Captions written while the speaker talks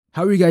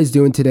How are you guys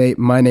doing today?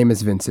 My name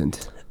is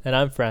Vincent. And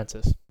I'm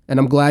Francis. And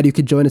I'm glad you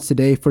could join us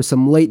today for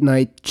some late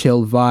night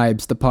chill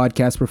vibes, the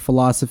podcast where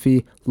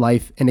philosophy,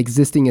 life, and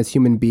existing as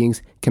human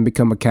beings can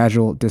become a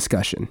casual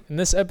discussion. In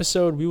this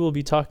episode, we will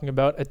be talking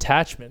about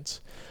attachments.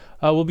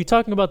 We'll be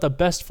talking about the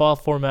best file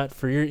format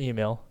for your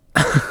email.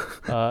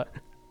 This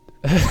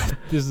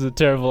is a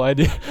terrible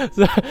idea.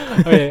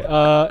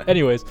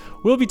 Anyways,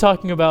 we'll be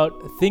talking about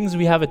things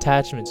we have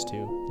attachments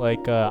to,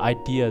 like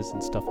ideas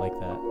and stuff like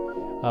that.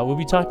 We'll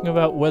be talking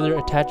about whether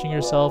attaching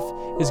yourself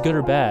is good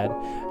or bad,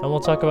 and we'll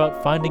talk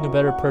about finding a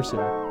better person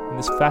in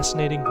this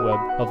fascinating web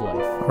of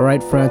life. All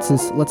right,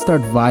 Francis, let's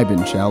start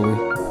vibing, shall we?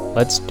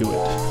 Let's do it.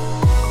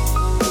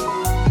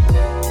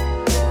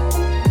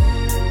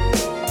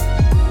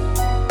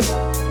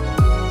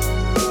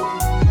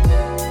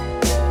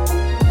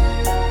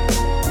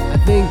 I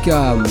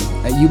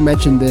think you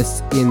mentioned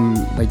this in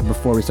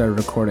before we started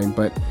recording,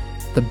 but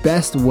the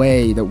best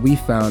way that we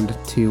found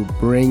to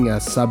bring a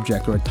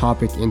subject or a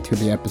topic into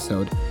the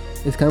episode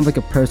is kind of like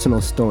a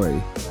personal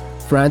story.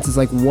 Francis,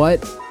 or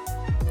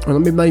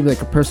maybe not even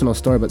like a personal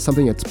story, but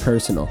something that's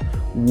personal.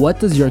 What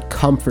does your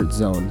comfort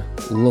zone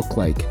look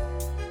like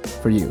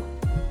for you?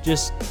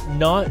 Just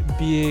not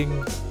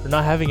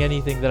having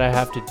anything that I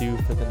have to do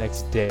for the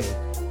next day.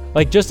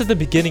 Like just at the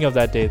beginning of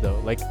that day though,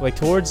 like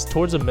towards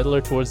the middle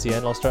or towards the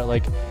end, I'll start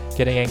like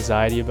getting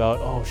anxiety about,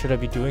 oh, should I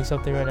be doing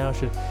something right now?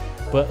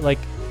 But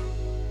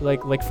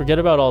forget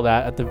about all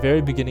that. At the very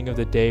beginning of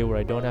the day where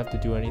I don't have to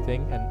do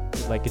anything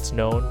and like it's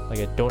known, like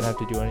I don't have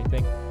to do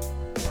anything,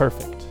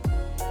 perfect.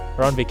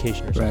 Or on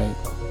vacation or something.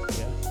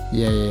 Right.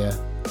 Yeah.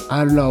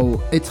 I don't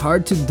know. It's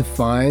hard to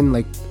define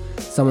like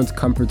someone's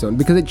comfort zone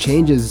because it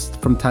changes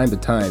from time to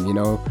time, you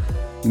know?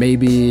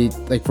 Maybe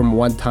like from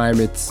one time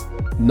it's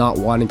not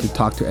wanting to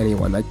talk to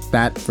anyone, like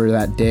that for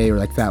that day or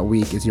like that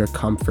week is your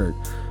comfort.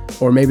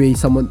 Or maybe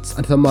some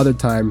other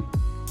time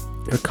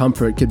your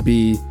comfort could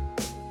be,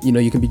 you know,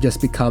 you can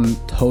just become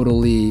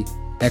totally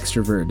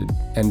extroverted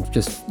and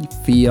just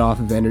feed off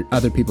of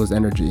other people's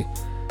energy.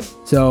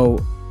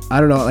 So I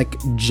don't know, like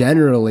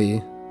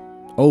generally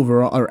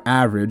overall or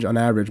on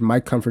average, my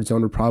comfort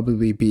zone would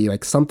probably be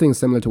like something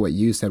similar to what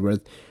you said, where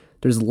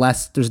there's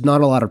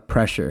not a lot of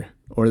pressure,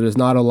 or there's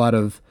not a lot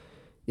of,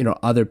 you know,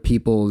 other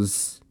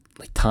people's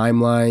like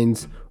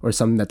timelines or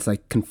something that's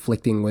like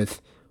conflicting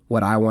with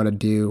what I want to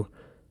do.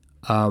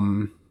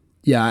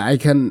 I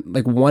can,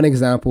 like, one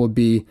example would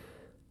be,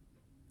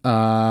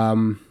 I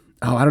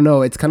don't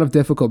know. It's kind of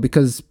difficult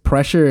because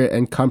pressure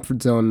and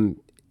comfort zone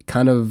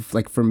kind of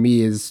like for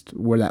me is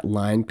where that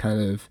line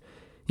kind of,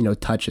 you know,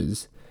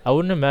 touches. I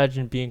wouldn't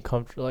imagine being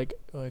comfortable.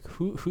 Like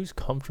who's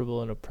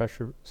comfortable in a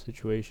pressure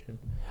situation?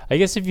 I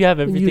guess if you have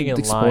everything in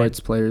line. Sports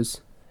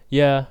players.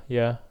 Yeah.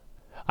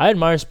 I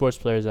admire sports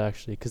players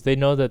actually because they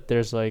know that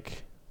there's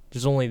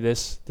only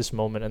this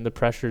moment and the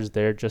pressure is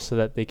there just so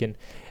that they can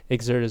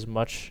exert as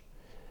much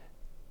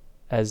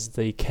as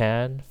they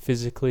can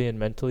physically and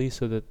mentally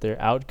so that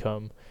their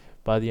outcome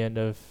by the end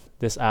of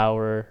this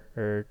hour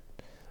or,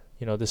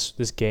 you know,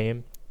 this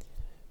game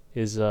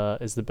is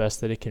the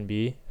best that it can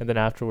be. And then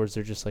afterwards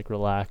they're just like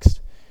relaxed.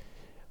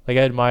 Like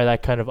I admire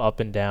that kind of up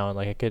and down.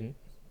 Like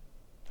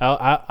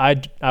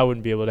I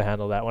wouldn't be able to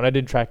handle that. When I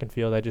did track and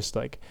field,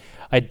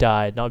 I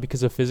died, not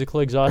because of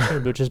physical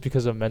exhaustion, but just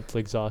because of mental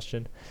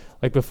exhaustion.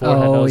 Like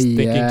beforehand I was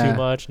thinking too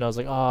much and I was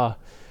like,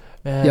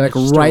 man, yeah, like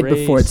right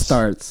before it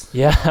starts.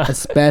 Yeah.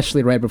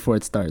 Especially right before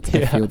it starts.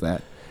 I feel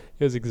that.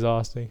 It was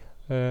exhausting.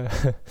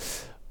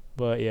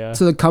 But yeah.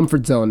 So the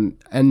comfort zone.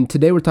 And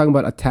today we're talking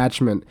about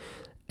attachment.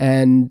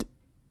 And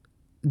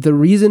the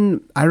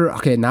reason,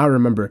 now I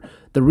remember.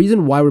 The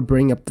reason why I'm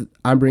bringing up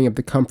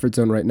the comfort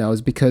zone right now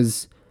is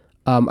because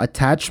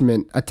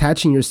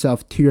attaching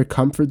yourself to your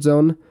comfort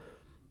zone,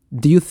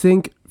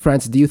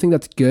 Francis, do you think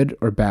that's good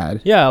or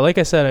bad? Yeah, like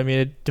I said, I mean,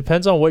 it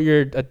depends on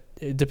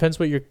it depends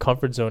what your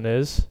comfort zone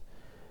is.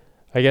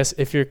 I guess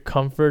if you're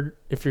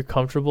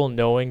comfortable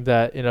knowing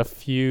that in a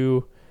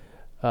few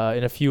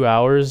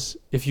hours,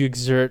 if you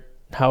exert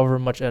however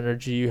much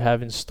energy you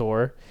have in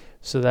store,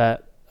 so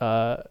that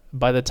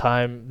by the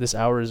time this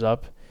hour is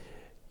up,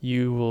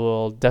 you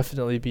will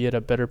definitely be at a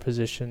better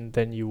position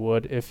than you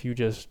would if you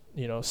just,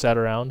 you know, sat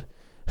around.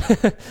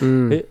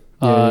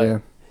 Yeah.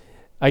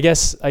 I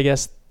guess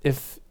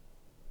if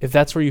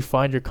that's where you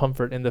find your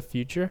comfort in the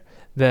future,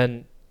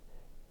 then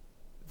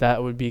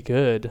that would be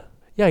good.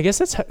 Yeah, I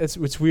guess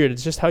it's weird.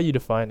 It's just how you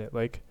define it.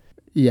 Like,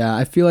 yeah,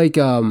 I feel like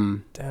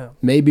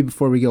maybe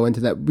before we go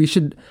into that, we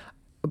should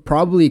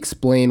probably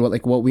explain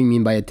what we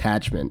mean by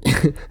attachment.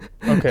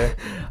 Okay.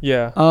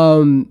 Yeah.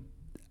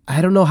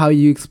 I don't know how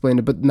you explain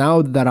it, but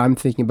now that I'm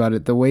thinking about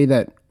it, the way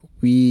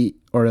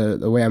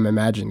I'm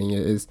imagining it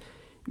is,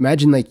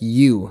 imagine like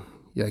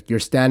you're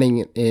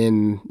standing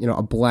in, you know,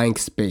 a blank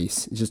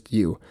space, just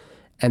you,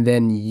 and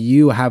then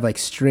you have like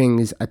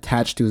strings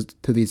attached to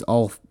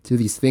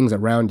these things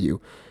around you.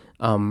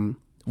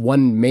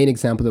 One main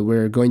example that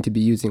we're going to be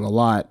using a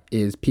lot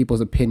is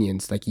people's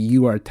opinions. Like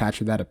you are attached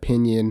to that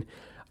opinion.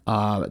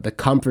 The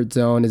comfort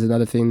zone is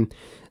another thing.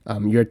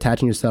 You're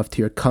attaching yourself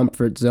to your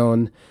comfort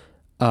zone.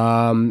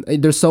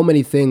 There's so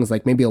many things,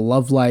 like maybe a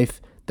love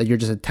life that you're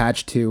just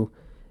attached to.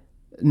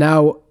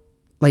 Now,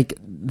 like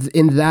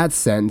in that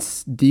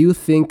sense, do you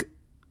think,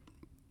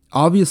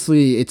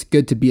 obviously it's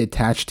good to be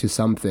attached to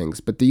some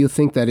things, but do you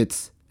think that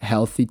it's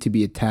healthy to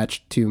be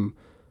attached to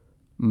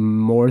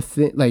more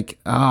things? Like,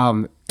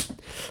 I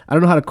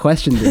don't know how to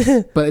question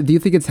this, but do you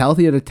think it's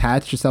healthy to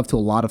attach yourself to a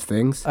lot of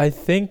things? I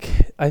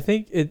think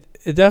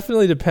it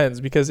definitely depends,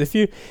 because if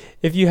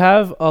you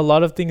have a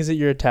lot of things that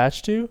you're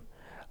attached to,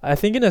 I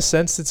think in a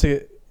sense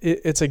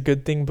it's a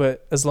good thing,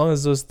 but as long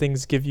as those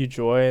things give you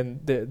joy and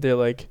they're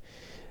like,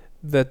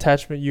 the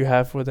attachment you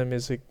have for them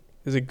is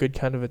a good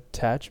kind of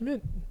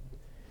attachment.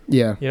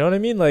 Yeah. You know what I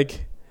mean?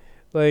 Like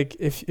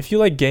if you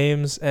like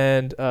games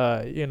and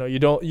you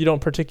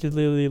don't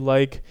particularly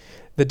like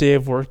the day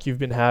of work you've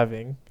been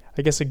having,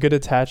 I guess a good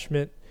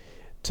attachment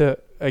to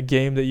a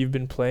game that you've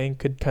been playing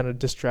could kind of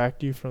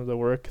distract you from the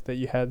work that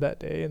you had that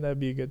day, and that'd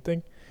be a good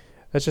thing.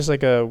 That's just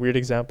like a weird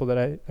example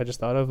that I just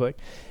thought of, like,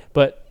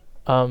 but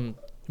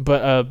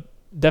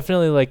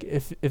definitely, like,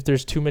 if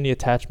there's too many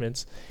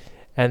attachments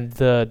and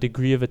the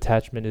degree of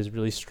attachment is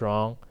really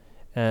strong,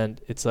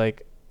 and it's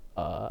like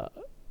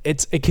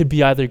it could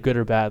be either good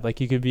or bad. Like,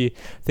 you could be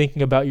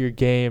thinking about your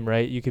game,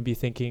 right? You could be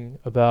thinking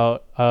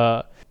about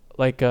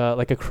like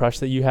a crush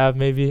that you have,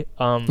 maybe,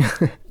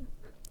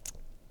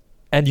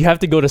 and you have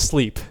to go to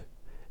sleep.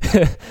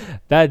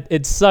 That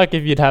it'd suck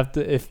if you'd have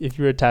to if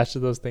you were attached to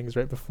those things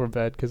right before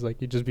bed, because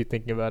like you'd just be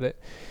thinking about it,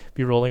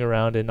 be rolling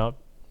around and not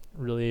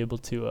really able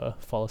to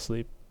fall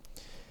asleep.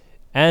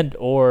 And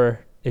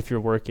or if you're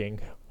working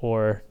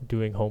or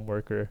doing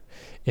homework or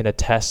in a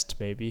test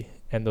maybe,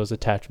 and those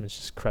attachments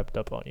just crept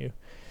up on you,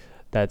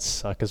 that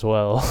suck as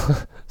well.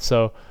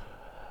 So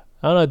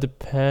I don't know, it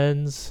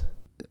depends.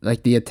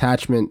 Like the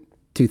attachment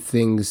to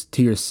things,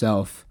 to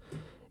yourself,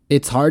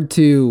 it's hard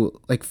to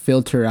like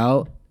filter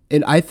out.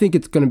 And I think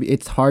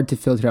it's hard to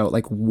filter out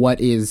like what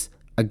is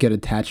a good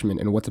attachment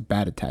and what's a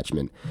bad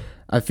attachment.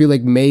 I feel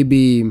like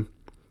maybe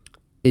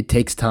it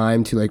takes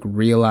time to like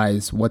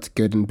realize what's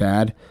good and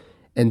bad.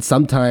 And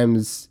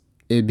sometimes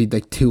it'd be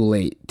like too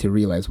late to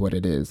realize what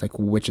it is, like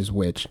which is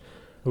which.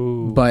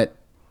 Ooh. But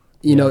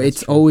you know,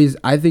 it's true. Always,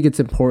 I think it's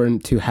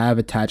important to have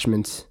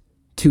attachments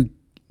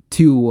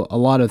to a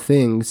lot of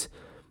things,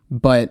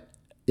 but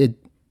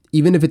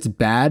even if it's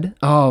bad,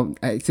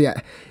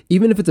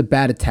 even if it's a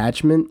bad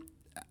attachment,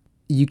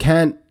 you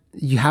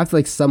have to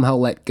like somehow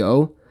let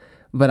go.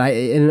 But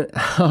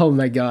oh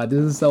my God, this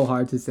is so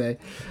hard to say.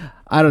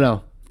 I don't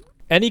know.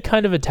 Any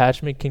kind of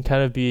attachment can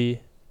kind of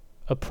be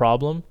a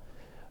problem.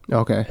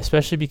 Okay.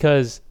 Especially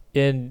because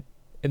in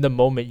the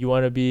moment you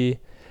want to be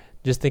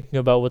just thinking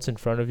about what's in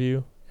front of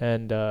you,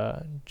 and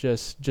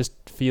just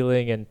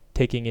feeling and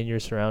taking in your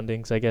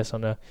surroundings, I guess,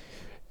 on a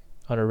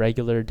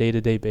regular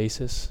day-to-day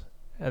basis.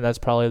 And that's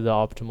probably the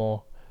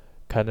optimal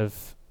kind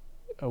of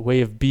a way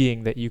of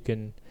being that you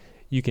can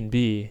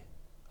be.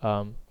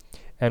 And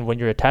when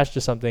you're attached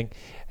to something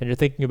and you're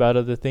thinking about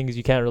other things,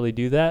 you can't really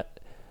do that.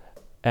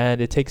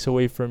 And it takes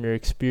away from your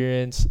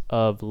experience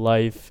of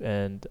life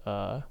and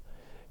kind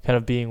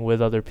of being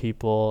with other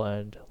people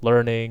and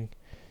learning.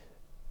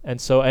 And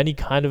so any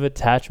kind of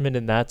attachment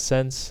in that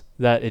sense,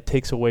 that it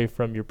takes away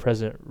from your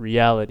present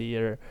reality,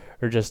 or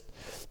just,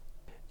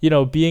 you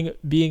know, being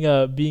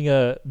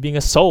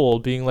a soul,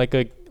 being like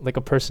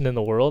a person in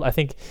the world, I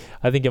think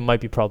it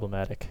might be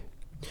problematic.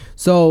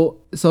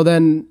 So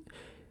then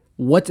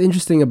what's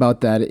interesting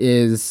about that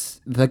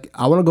is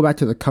I want to go back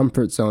to the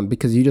comfort zone,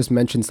 because you just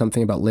mentioned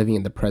something about living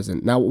in the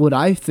present. Now, what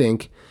I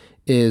think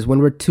is when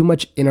we're too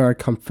much in our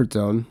comfort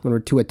zone, when we're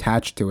too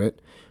attached to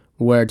it,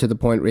 where to the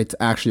point where it's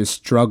actually a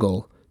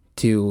struggle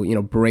to, you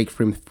know, break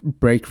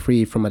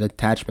free from an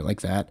attachment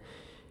like that,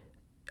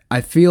 I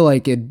feel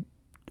like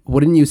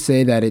wouldn't you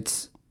say that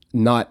it's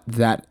not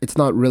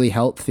really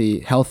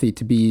healthy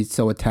to be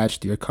so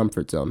attached to your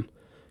comfort zone?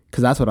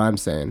 Because that's what I'm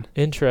saying.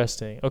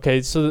 Interesting.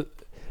 Okay, so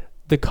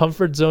the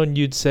comfort zone,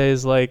 you'd say,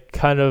 is like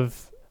kind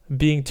of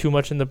being too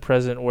much in the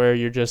present, where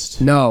you're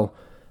just... No?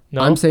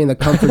 I'm saying the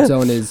comfort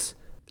zone is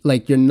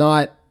like you're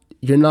not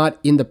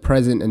in the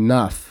present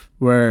enough,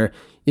 where,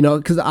 you know,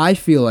 because I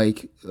feel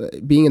like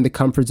being in the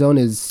comfort zone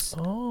is...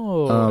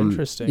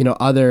 interesting. You know,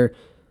 other...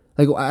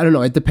 Like, I don't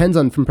know, it depends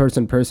on from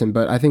person to person,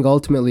 but I think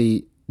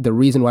ultimately the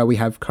reason why we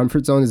have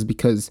comfort zone is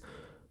because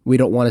we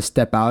don't want to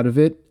step out of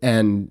it,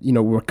 and, you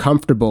know, we're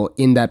comfortable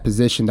in that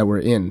position that we're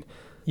in.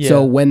 Yeah.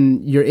 So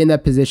when you're in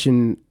that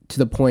position to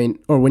the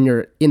point, or when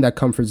you're in that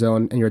comfort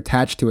zone and you're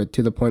attached to it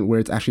to the point where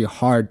it's actually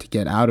hard to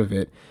get out of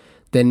it,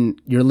 then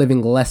you're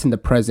living less in the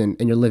present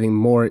and you're living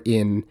more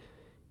in,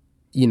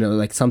 you know,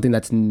 like something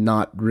that's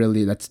not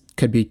really,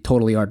 could be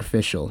totally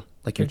artificial.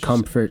 Like your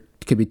comfort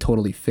could be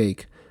totally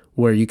fake,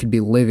 where you could be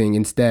living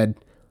instead,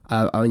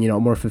 you know, a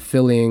more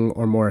fulfilling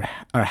or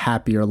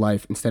happier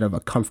life instead of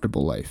a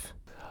comfortable life.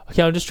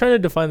 Okay, I'm just trying to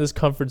define this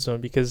comfort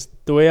zone, because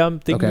the way I'm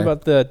thinking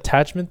about the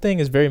attachment thing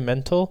is very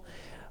mental.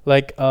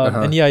 Like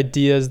any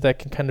ideas that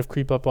can kind of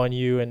creep up on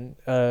you and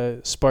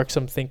spark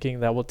some thinking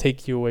that will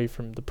take you away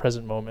from the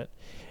present moment.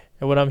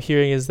 And what I'm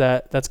hearing is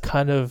that that's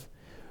kind of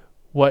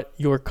what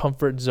your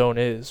comfort zone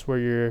is, where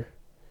you're,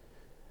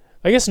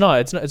 I guess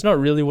not. It's not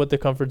really what the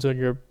comfort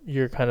zone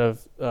you're kind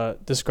of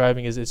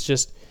describing is. It's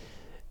just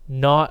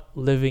not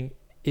living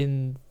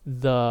in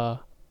the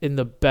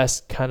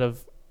best kind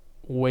of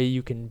way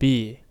you can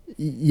be.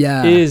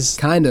 Yeah, is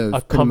kind of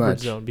a pretty comfort much.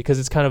 zone, because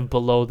it's kind of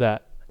below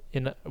that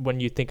in when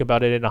you think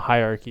about it in a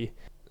hierarchy.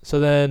 So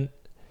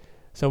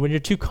when you're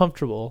too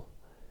comfortable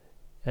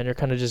and you're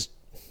kind of just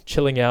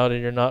chilling out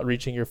and you're not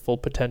reaching your full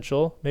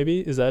potential, maybe,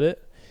 is that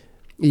it?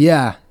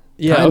 Yeah,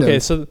 Yeah. kind Okay.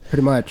 of, So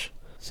pretty much.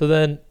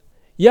 then,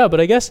 yeah. But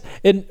I guess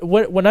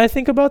when I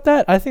think about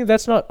that, I think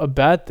that's not a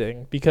bad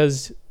thing,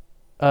 because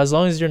as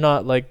long as you're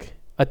not like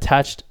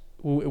attached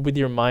with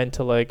your mind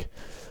to like,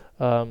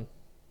 um,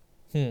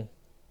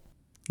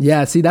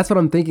 Yeah, see, that's what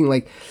I'm thinking.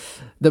 Like,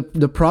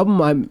 the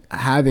problem I'm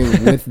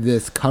having with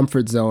this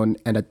comfort zone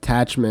and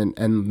attachment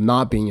and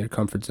not being in your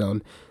comfort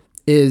zone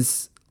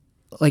is,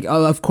 like,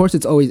 of course,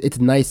 it's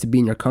nice to be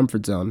in your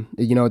comfort zone.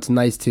 You know, it's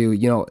nice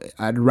to,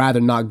 I'd rather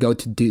not go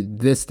to do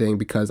this thing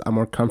because I'm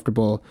more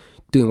comfortable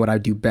doing what I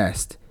do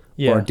best,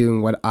 yeah. or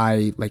doing what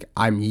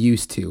I'm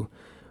used to.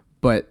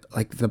 But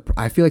like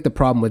I feel like the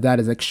problem with that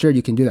is, like, sure,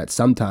 you can do that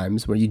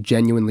sometimes where you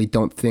genuinely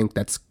don't think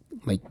that's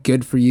like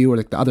good for you, or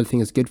like the other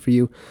thing is good for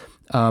you.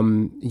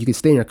 You can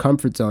stay in your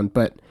comfort zone,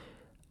 but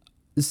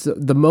for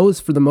the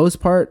most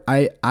part,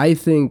 I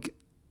think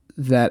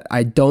that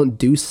I don't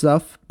do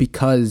stuff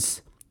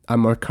because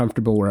I'm more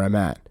comfortable where I'm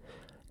at.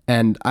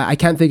 And I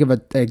can't think of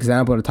an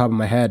example at the top of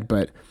my head,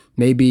 but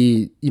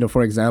maybe,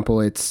 for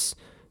example, it's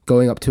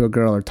going up to a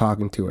girl or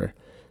talking to her.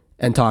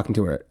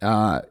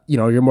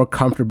 You're more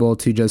comfortable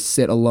to just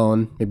sit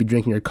alone, maybe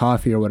drinking your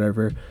coffee or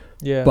whatever.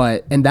 Yeah.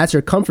 And that's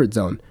your comfort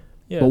zone.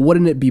 Yeah. But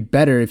wouldn't it be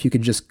better if you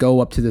could just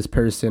go up to this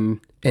person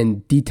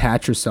and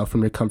detach yourself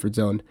from your comfort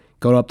zone?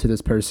 Go up to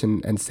this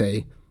person and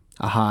say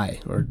a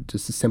hi, or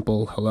just a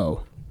simple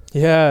hello.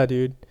 Yeah,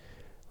 dude.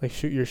 Like,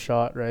 shoot your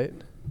shot, right?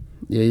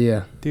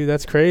 Yeah. Dude,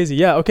 that's crazy.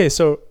 Yeah, okay,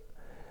 so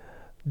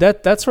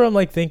that's where I'm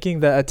like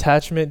thinking that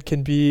attachment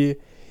can be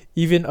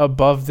even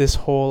above this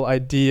whole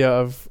idea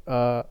of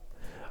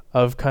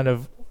kind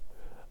of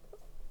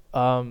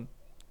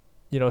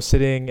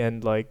sitting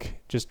and like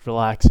just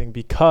relaxing,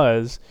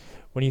 because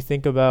when you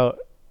think about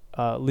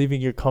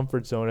leaving your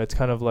comfort zone, it's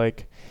kind of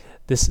like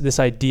this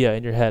idea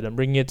in your head. I'm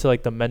bringing it to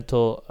like the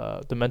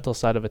mental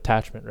side of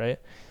attachment, right?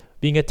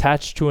 Being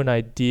attached to an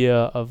idea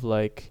of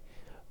like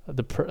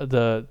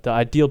the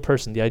ideal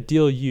person, the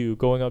ideal you,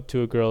 going up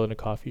to a girl in a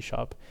coffee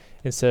shop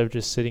instead of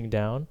just sitting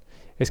down,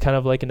 is kind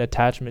of like an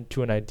attachment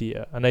to an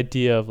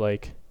idea of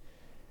like,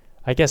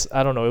 I guess,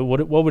 I don't know,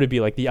 what would it be,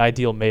 like the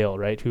ideal male,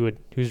 right?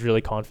 Who's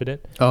really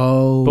confident.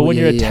 Oh, but when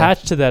you're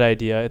attached to that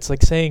idea, it's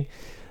like saying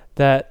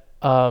that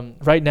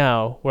right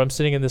now, where I'm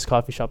sitting in this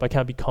coffee shop, I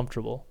can't be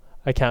comfortable.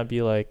 I can't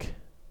be like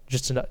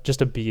just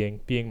a being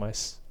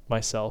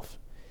myself.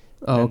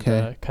 Oh, and,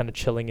 okay. Kind of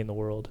chilling in the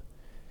world.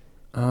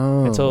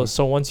 Oh. And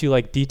so once you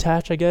like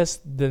detach, I guess,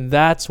 then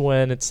that's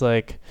when it's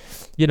like,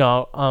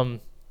 I'm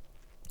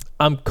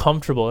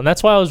comfortable. And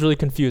that's why I was really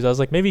confused. I was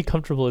like, maybe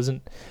comfortable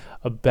isn't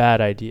a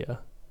bad idea,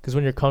 because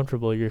when you're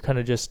comfortable, you're kind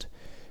of just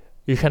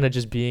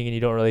being, and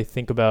you don't really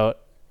think about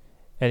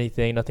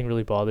anything. Nothing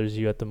really bothers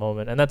you at the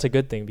moment, and that's a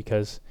good thing,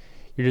 because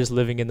you're just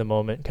living in the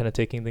moment, kind of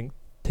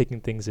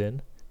taking things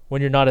in. When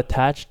you're not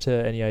attached to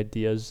any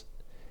ideas,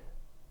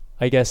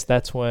 I guess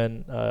that's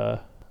when I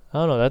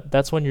don't know,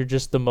 that's when you're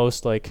just the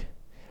most like,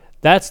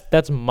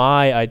 that's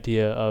my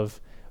idea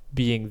of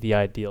being the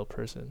ideal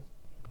person.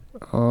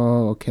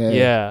 Oh, okay.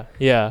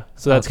 Yeah.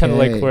 So that's kind of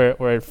like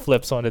where it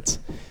flips on its.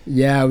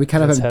 Yeah, we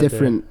kind of have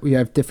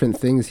different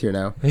things here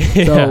now.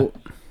 Yeah. So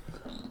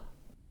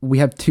we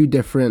have two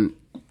different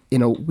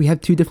kind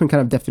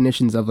of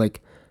definitions of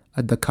like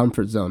the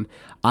comfort zone.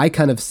 I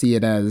kind of see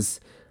it as,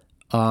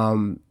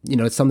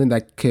 it's something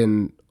that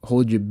can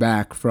hold you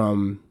back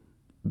from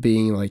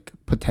being like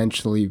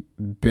potentially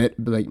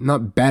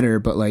not better,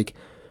 but like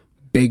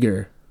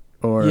bigger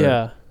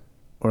or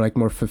like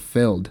more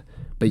fulfilled.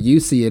 But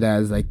you see it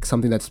as like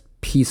something that's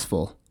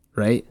peaceful,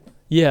 right?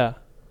 Yeah.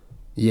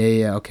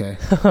 Yeah. Okay.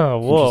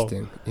 Whoa.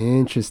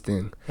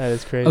 Interesting. That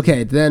is crazy.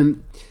 Okay,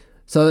 then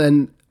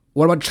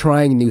what about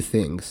trying new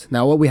things?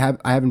 Now, what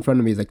I have in front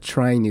of me is like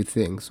trying new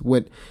things.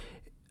 Would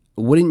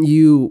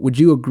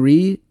you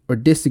agree or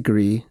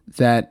disagree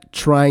that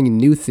trying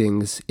new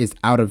things is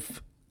out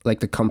of like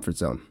the comfort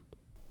zone?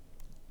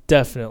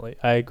 Definitely.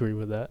 I agree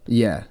with that.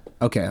 Yeah.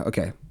 Okay,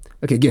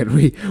 good.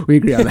 We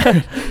agree on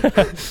that.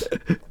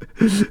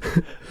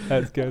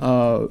 That's good.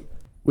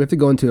 We have to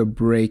go into a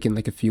break in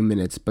like a few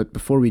minutes, but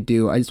before we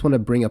do, I just want to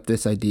bring up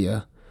this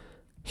idea.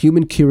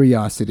 Human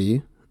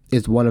curiosity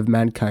is one of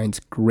mankind's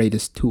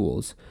greatest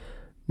tools.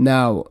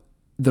 Now,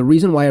 the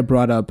reason why I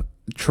brought up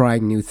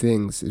trying new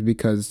things is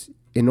because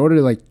in order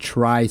to like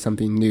try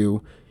something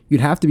new,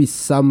 you'd have to be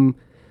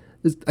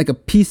like a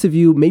piece of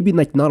you, maybe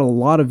like not a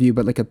lot of you,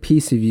 but like a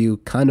piece of you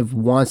kind of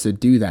wants to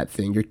do that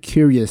thing. You're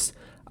curious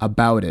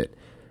about it.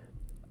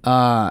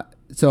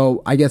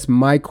 So I guess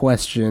my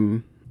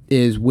question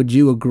is, would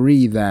you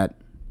agree that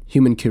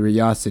human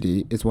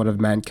curiosity is one of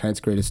mankind's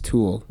greatest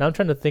tool. Now I'm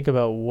trying to think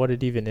about what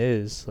it even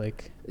is.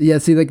 Like, Yeah,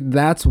 see, like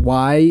that's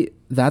why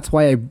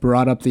I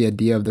brought up the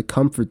idea of the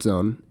comfort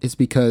zone, is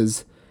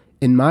because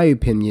in my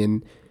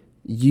opinion,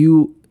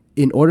 you,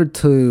 in order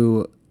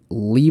to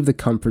leave the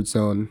comfort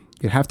zone,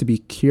 you have to be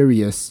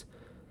curious.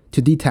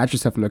 To detach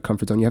yourself from the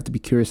comfort zone, you have to be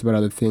curious about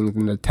other things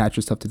and attach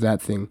yourself to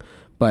that thing.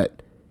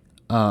 But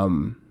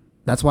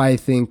that's why I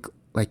think,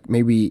 like,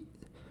 maybe,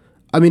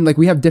 I mean, like,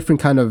 we have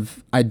different kind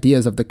of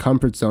ideas of the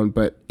comfort zone,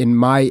 but in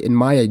my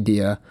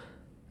idea,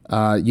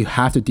 you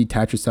have to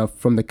detach yourself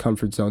from the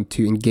comfort zone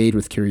to engage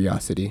with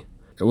curiosity.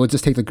 We'll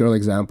just take the girl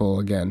example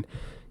again.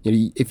 You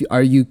know, if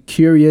are you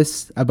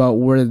curious about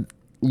where,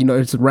 you know,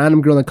 it's a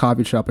random girl in a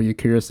coffee shop, are you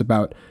curious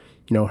about,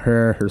 you know,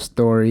 her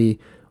story?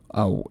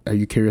 Are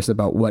you curious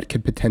about what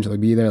could potentially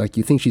be there? Like,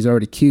 you think she's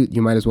already cute,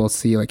 you might as well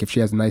see, like, if she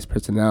has a nice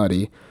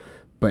personality.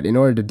 But in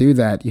order to do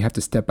that, you have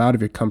to step out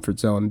of your comfort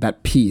zone,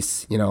 that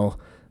peace, you know.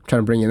 I'm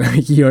trying to bring in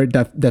like your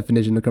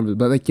definition of comfort,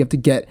 but like you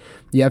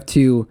have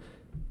to,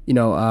 you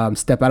know,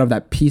 step out of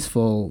that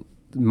peaceful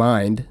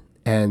mind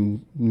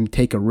and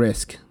take a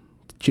risk,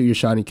 shoot your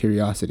shot in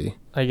curiosity.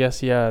 I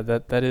guess, yeah,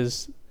 that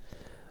is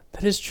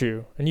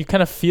true. And you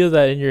kind of feel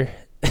that in your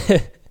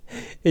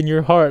in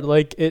your heart,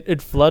 like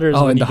it flutters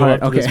when you go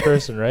up to this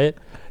person, right?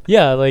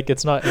 Yeah, like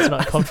it's not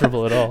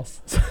comfortable at all.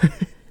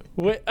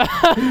 Wait.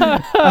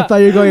 I thought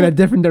you were going in a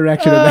different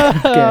direction.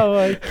 Okay. Oh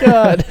my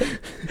god.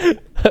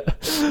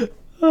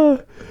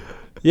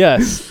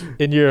 Yes,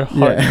 in your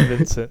heart, yeah.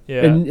 Vincent.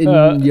 Yeah.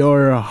 In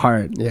your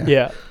heart.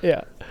 Yeah.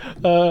 Yeah.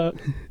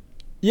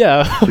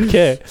 Yeah.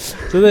 Okay.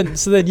 So then,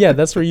 yeah,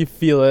 that's where you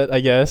feel it, I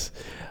guess.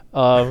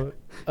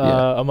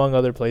 Among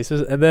other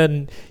places, and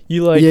then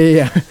you like.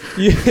 Yeah.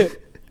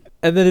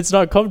 And then it's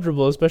not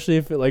comfortable, especially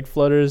if it like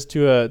flutters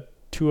to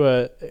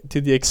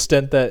the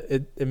extent that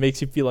it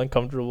makes you feel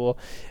uncomfortable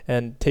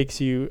and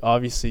takes you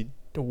obviously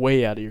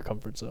way out of your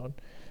comfort zone.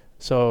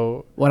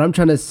 So what I'm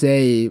trying to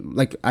say,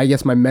 like, I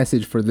guess my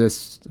message for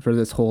this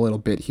whole little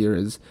bit here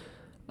is,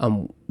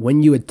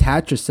 when you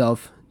attach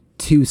yourself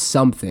to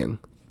something,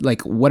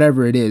 like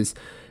whatever it is,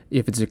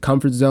 if it's your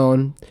comfort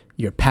zone,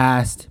 your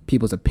past,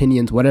 people's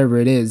opinions, whatever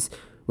it is,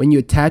 when you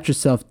attach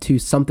yourself to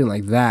something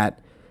like that,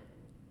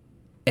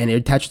 and it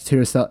attaches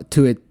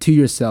to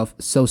yourself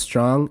so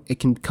strong, it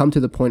can come to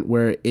the point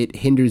where it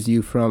hinders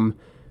you from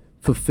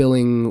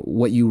fulfilling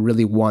what you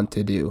really want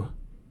to do,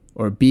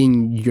 or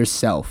being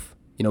yourself,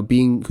 you know,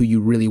 being who you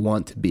really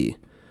want to be,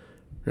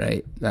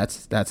 right?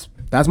 That's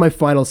my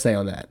final say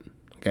on that.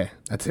 Okay,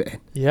 that's it.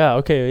 Yeah,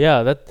 okay,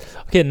 yeah.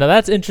 Okay, now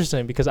that's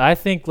interesting, because I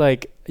think,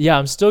 like, yeah,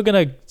 I'm still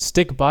going to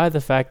stick by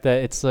the fact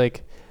that it's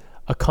like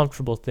a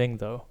comfortable thing,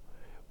 though,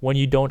 when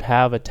you don't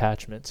have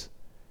attachments.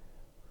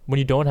 When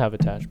you don't have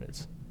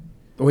attachments.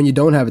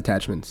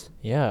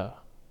 Yeah.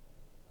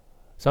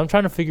 So I'm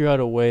trying to figure out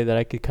a way that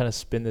I could kind of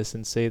spin this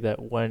and say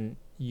that when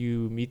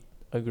you meet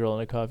a girl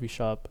in a coffee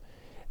shop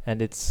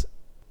and it's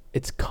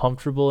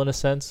comfortable in a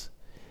sense,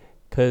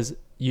 because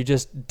you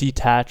just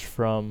detach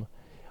from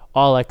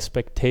all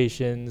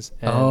expectations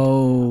and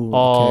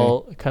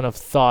all kind of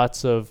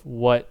thoughts of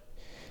what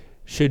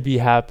should be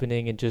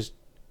happening, and just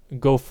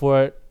go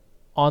for it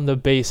on the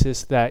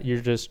basis that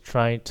you're just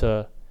trying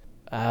to,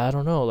 I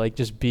don't know, like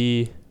just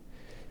be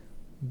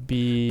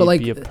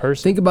a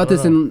person. Think about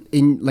this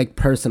in like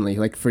personally,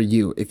 like for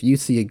you, if you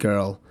see a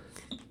girl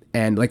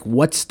and like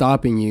what's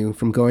stopping you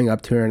from going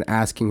up to her and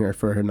asking her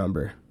for her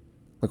number?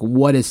 Like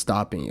what is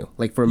stopping you?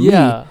 Like for me,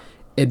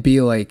 it'd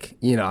be like,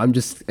 you know, I'm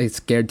just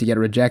scared to get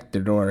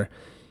rejected, or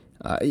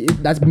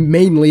that's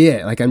mainly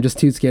it. Like I'm just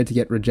too scared to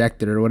get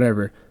rejected or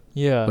whatever.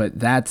 Yeah. But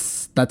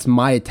that's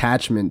my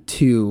attachment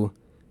to,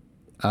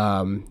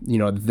 you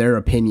know, their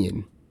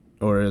opinion,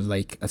 or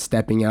like a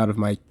stepping out of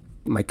my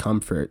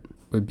comfort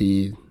would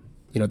be,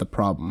 you know, the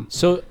problem.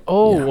 So,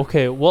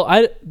 okay.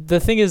 Well, the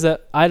thing is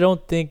that I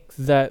don't think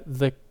that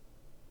the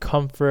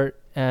comfort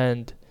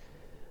and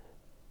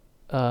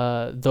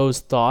those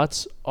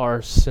thoughts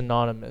are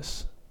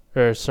synonymous,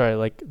 or sorry,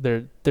 like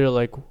they're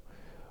like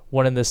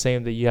one and the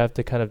same, that you have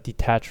to kind of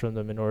detach from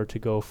them in order to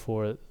go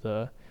for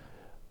to,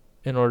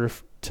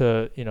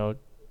 you know,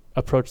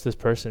 approach this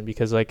person.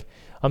 Because like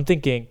I'm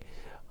thinking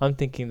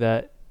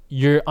that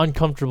you're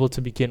uncomfortable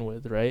to begin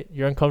with, right?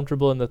 You're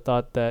uncomfortable in the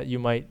thought that you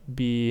might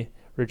be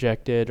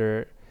rejected,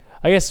 or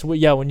I guess,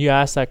 yeah, when you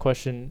ask that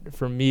question,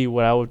 for me,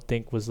 what I would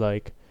think was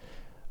like,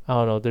 I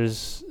don't know,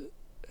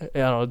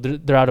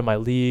 they're out of my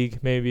league.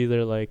 Maybe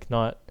they're like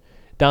not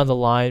down the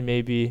line.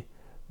 Maybe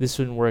this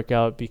wouldn't work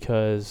out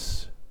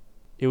because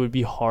it would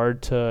be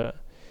hard to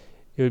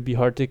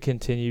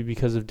continue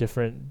because of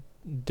different,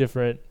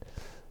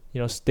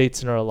 you know,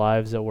 states in our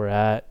lives that we're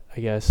at,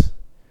 I guess.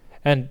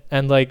 And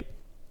like,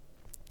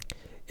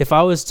 if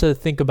I was to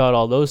think about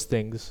all those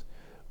things,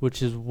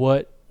 which is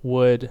what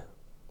would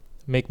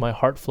make my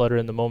heart flutter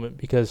in the moment,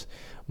 because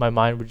my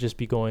mind would just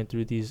be going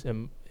through these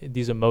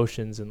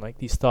emotions and like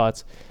these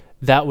thoughts,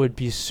 that would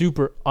be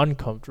super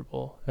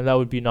uncomfortable, and that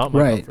would be not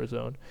my comfort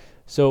zone.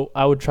 So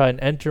I would try and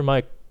enter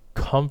my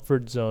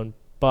comfort zone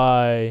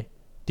by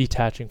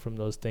detaching from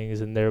those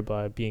things and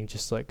thereby being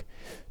just like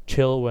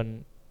chill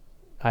when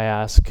I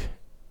ask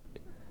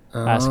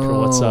her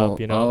what's up,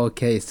 you know?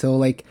 Okay, so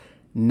like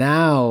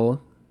now,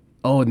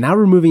 now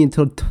we're moving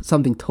into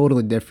something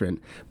totally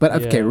different. But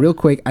okay, Yeah. real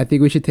quick, I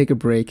think we should take a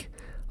break.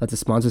 Let the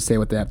sponsors say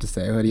what they have to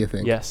say. What do you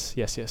think? Yes.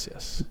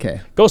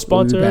 Okay. Go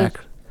sponsors. We'll be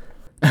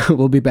back.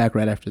 We'll be back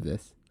right after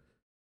this.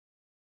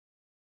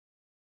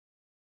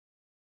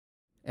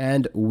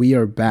 And we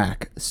are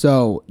back.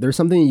 So there's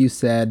something you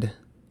said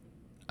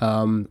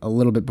a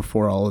little bit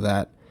before all of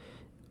that.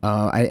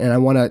 I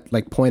want to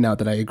like point out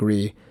that I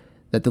agree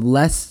that the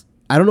less,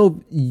 I don't know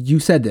if you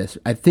said this.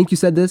 I think you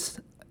said this.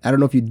 I don't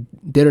know if you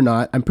did or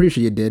not. I'm pretty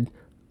sure you did.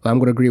 I'm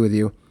going to agree with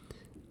you.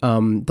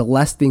 The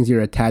less things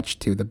you're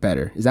attached to, the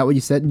better. Is that what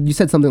you said? You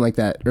said something like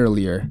that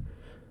earlier.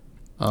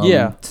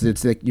 Yeah. So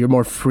it's like you're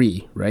more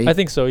free, right? I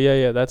think so.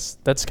 Yeah. That's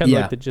kind of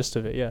like the gist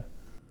of it. Yeah.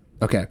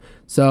 Okay.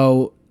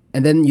 So,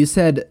 and then you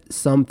said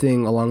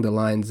something along the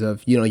lines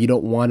of, you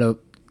don't want to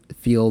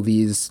feel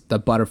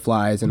the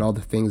butterflies and all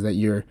the things that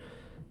you're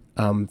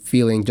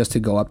feeling just to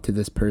go up to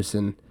this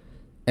person,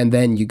 and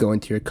then you go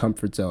into your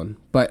comfort zone.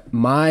 But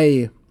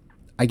my,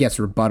 I guess,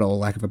 rebuttal,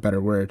 lack of a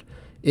better word,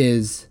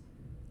 is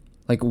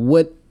like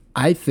what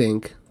I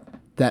think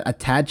that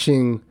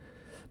attaching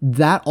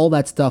that, all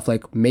that stuff,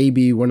 like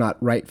maybe we're not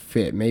right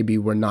fit, maybe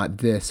we're not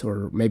this,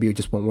 or maybe it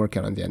just won't work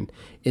out on the end.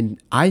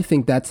 And I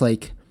think that's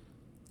like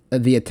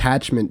the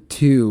attachment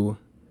to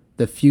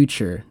the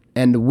future.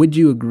 And would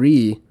you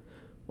agree,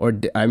 or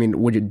do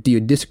you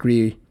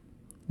disagree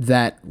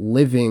that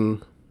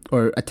living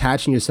or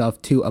attaching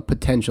yourself to a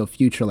potential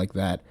future like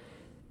that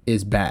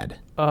is bad?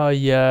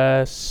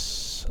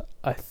 Yes,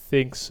 I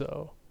think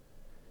so.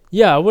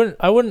 Yeah, I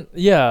wouldn't,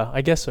 yeah,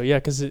 I guess so, yeah,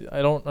 because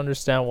I don't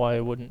understand why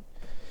it wouldn't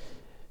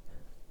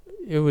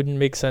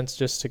make sense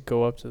just to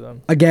go up to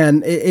them.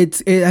 Again,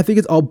 I think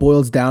it all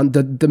boils down,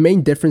 the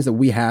main difference that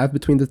we have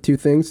between the two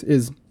things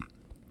is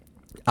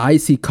I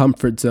see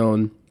comfort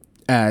zone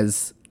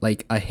as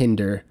like a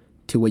hinder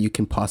to what you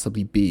can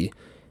possibly be,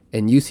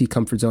 and you see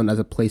comfort zone as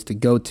a place to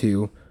go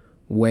to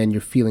when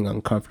you're feeling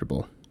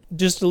uncomfortable.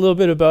 Just a little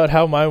bit about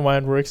how my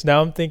mind works.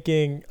 Now I'm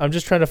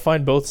just trying to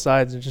find both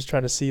sides and just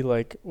trying to see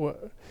like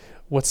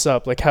what's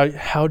up. Like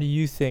how do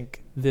you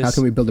think this? How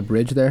can we build a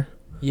bridge there?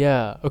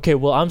 Yeah. Okay.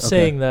 Well, I'm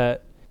saying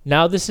that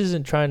now this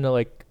isn't trying to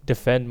like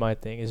defend my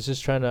thing. It's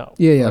just trying to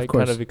of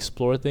course, kind of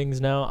explore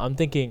things. Now I'm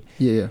thinking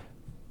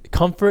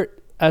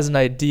comfort as an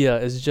idea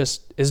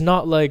is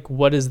not like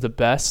what is the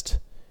best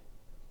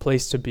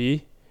place to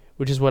be,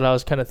 which is what I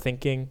was kind of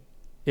thinking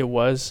it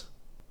was.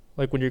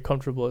 Like when you're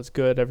comfortable, it's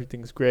good,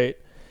 everything's great.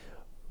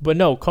 But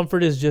no,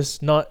 comfort is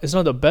just it's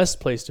not the best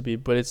place to be,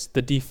 but it's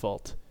the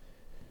default.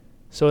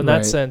 So in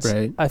that sense,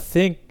 I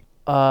think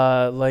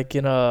like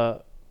in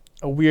a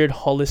weird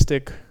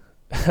holistic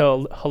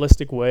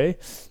way,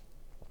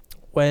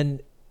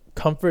 when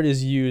comfort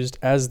is used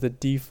as the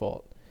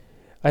default,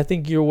 I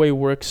think your way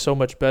works so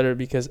much better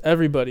because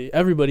everybody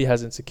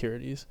has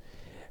insecurities,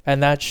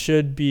 and that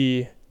should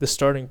be the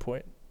starting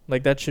point.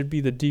 Like that should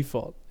be the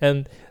default,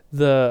 and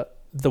the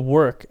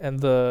work and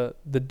the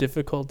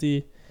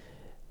difficulty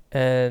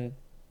and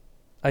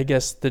I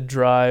guess the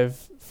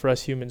drive for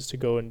us humans to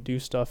go and do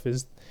stuff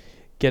is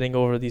getting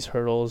over these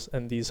hurdles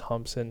and these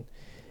humps and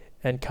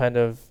kind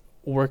of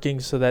working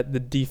so that the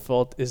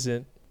default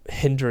isn't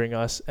hindering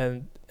us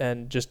and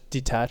just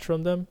detach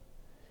from them.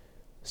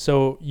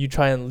 So you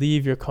try and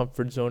leave your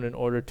comfort zone in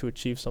order to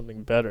achieve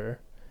something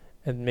better.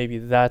 And maybe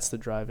that's the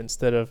drive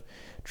instead of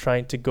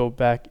trying to go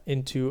back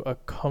into a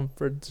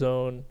comfort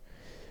zone,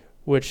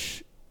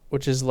 which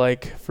is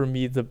like, for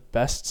me, the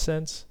best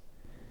sense.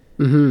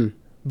 Mm-hmm.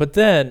 But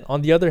then,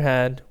 on the other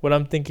hand, what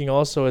I'm thinking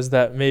also is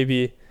that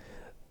maybe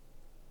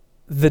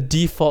the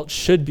default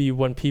should be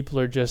when people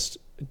are just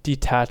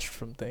detached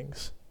from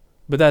things.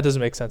 But that doesn't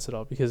make sense at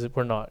all because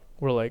we're not.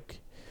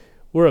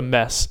 We're a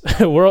mess.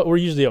 we're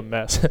usually a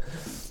mess.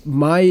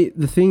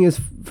 The thing is,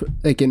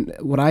 like,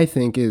 what I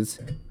think is,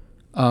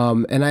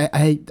 and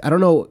I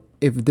don't know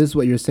if this is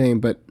what you're saying,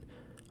 but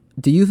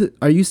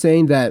are you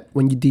saying that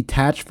when you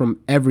detach from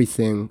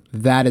everything,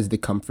 that is the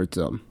comfort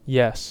zone?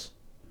 Yes.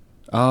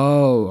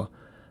 Oh,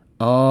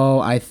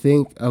 I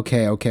think,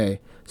 okay.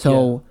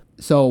 So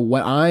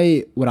what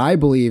I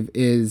believe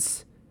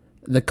is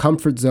the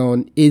comfort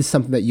zone is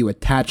something that you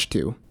attach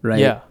to, right?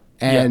 Yeah.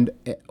 And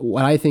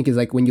what I think is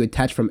like when you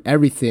attach from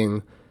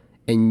everything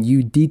and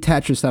you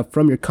detach yourself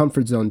from your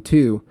comfort zone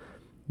too,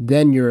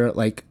 then you're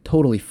like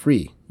totally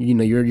free. You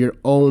know, you're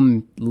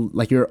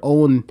left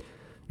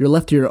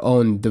to your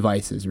own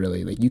devices,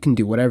 really. Like you can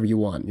do whatever you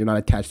want. You're not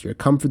attached to your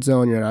comfort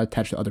zone. You're not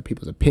attached to other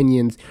people's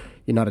opinions.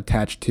 You're not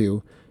attached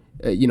to,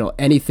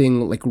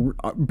 anything like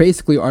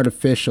basically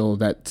artificial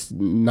that's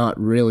not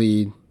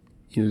really,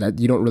 that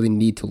you don't really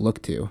need to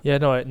look to. Yeah,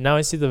 no, now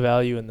I see the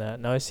value in that.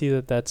 Now I see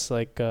that that's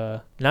like,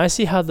 now I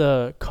see how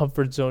the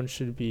comfort zone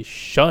should be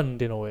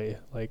shunned in a way.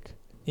 Like,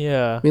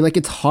 yeah. I mean, like,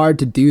 it's hard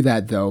to do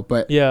that though,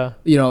 but yeah,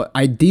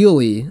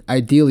 ideally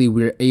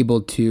we're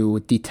able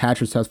to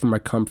detach ourselves from our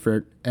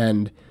comfort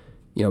and,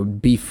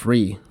 be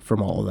free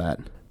from all of that.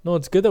 No,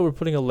 it's good that we're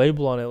putting a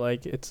label on it,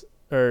 like it's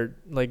or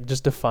like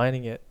just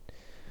defining it.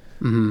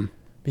 Mm-hmm.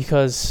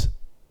 Because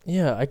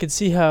yeah, I could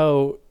see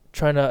how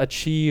trying to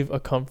achieve a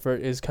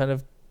comfort is kind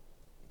of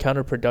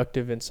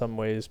counterproductive in some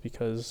ways,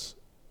 because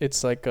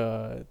it's like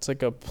a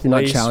place You're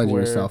not challenging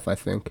where, yourself, I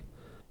think.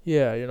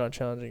 yeah, you're not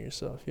challenging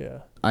yourself. Yeah.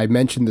 I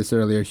mentioned this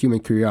earlier. Human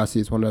curiosity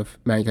is one of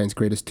mankind's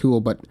greatest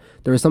tool, but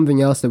there is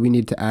something else that we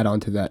need to add on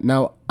to that.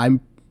 Now, I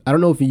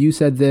don't know if you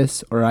said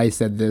this or I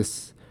said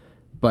this,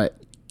 but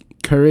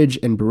courage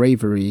and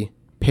bravery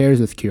pairs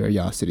with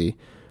curiosity,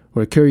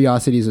 where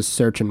curiosity is a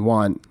search and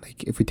want.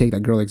 Like if we take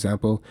that girl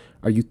example,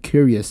 are you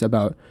curious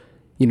about,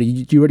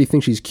 you already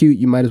think she's cute,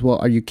 you might as well,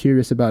 are you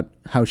curious about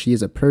how she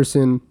is a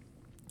person,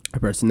 her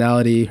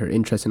personality, her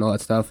interests and all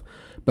that stuff?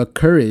 But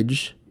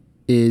courage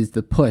is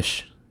the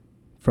push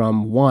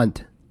from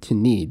want to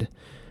need.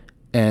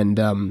 And,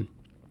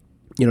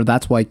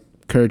 that's why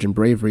courage and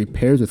bravery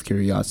pairs with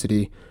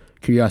curiosity.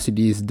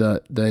 Curiosity is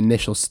the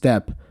initial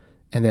step,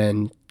 and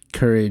then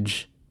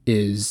courage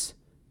is,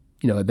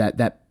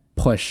 that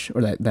push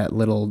or that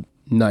little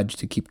nudge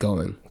to keep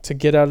going. To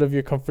get out of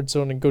your comfort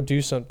zone and go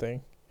do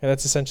something. And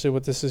that's essentially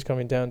what this is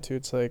coming down to.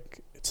 It's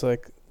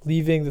like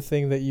leaving the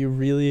thing that you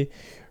really,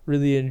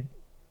 really,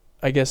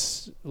 I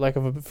guess,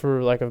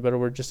 for lack of a better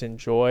word, just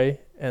enjoy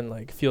and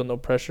like feel no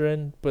pressure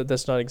in. But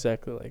that's not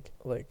exactly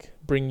like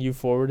bringing you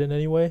forward in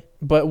any way.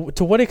 But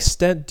to what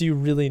extent do you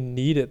really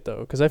need it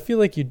though? Because I feel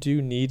like you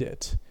do need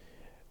it,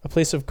 a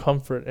place of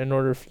comfort, in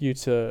order for you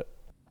to.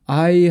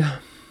 I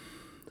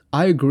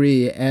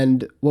agree.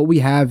 And what we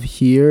have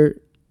here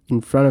in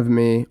front of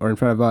me or in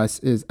front of us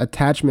is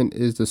attachment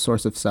is the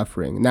source of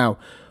suffering. Now,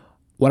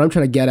 what I'm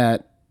trying to get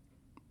at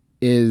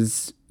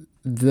is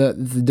the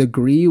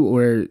degree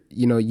where,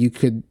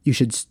 you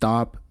should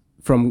stop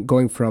from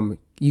going from,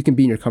 you can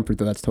be in your comfort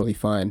zone, that's totally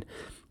fine,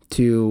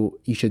 to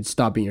you should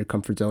stop being in your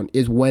comfort zone,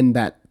 is when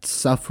that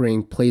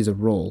suffering plays a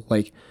role.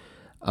 Like,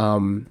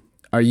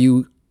 are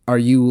you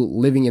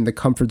living in the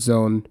comfort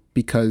zone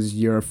because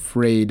you're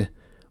afraid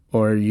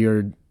or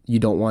you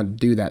don't want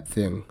to do that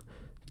thing?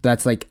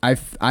 That's like, I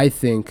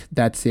think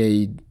that's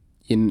an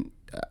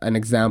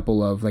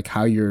example of like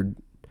how you're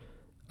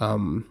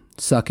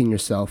sucking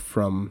yourself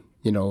from,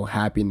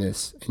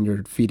 happiness, and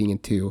you're feeding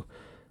into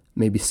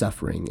maybe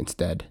suffering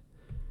instead.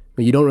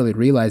 But you don't really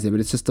realize it, but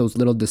it's just those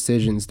little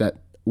decisions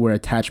where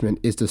attachment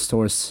is the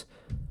source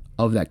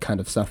of that kind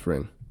of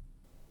suffering.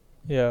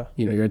 Yeah.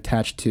 You're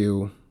attached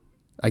to,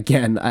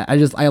 again,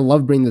 I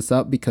love bringing this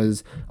up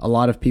because a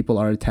lot of people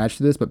are attached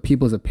to this, but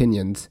people's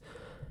opinions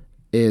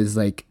is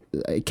like,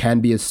 it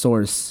can be a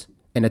source,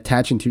 and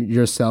attaching to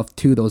yourself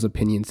to those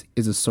opinions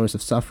is a source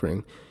of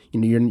suffering.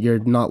 You're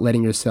not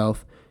letting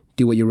yourself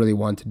do what you really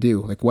want to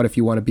do. Like, what if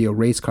you want to be a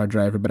race car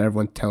driver, but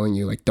everyone's telling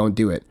you like, don't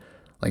do it,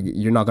 like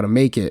you're not going to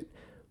make it,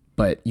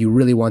 but you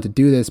really want to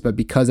do this, but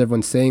because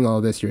everyone's saying all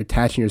this, you're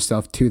attaching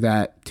yourself to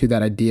that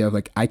idea of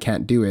like, I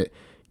can't do it.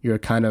 You're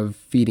kind of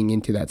feeding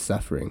into that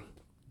suffering.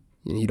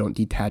 You don't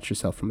detach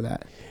yourself from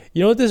that.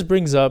 You know what this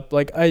brings up?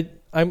 Like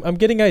I'm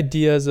getting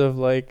ideas of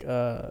like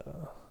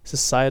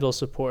societal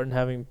support and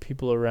having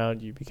people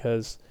around you,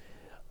 because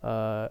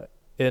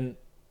in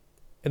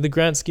the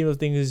grand scheme of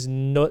things,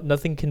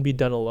 nothing can be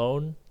done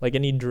alone. Like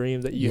any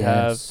dream that you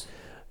have,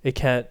 it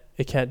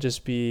can't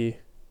just be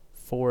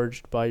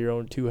forged by your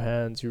own two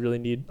hands. You really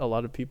need a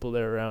lot of people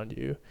there around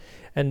you.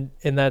 And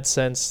in that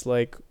sense,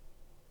 like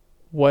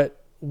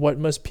what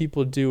must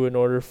people do in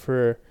order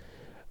for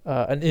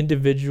an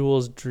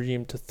individual's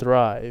dream to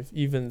thrive,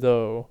 even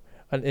though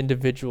an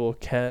individual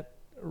can't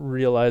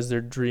realize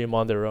their dream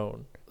on their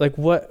own? Like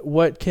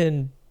what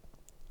can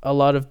a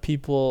lot of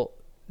people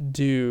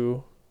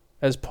do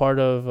as part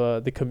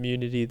of the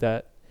community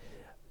that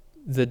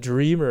the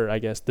dreamer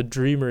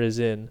is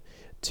in,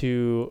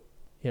 to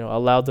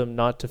allow them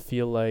not to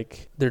feel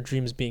like their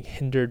dreams being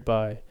hindered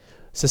by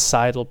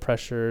societal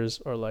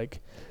pressures, or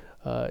like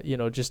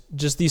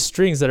just these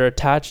strings that are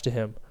attached to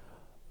him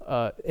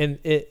and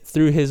it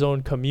through his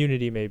own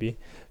community, maybe,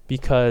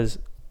 because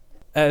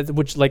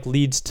which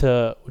leads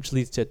to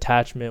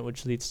attachment,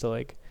 which leads to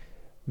like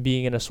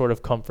being in a sort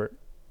of comfort,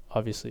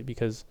 obviously,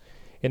 because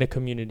in a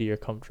community you're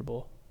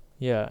comfortable.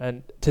 Yeah,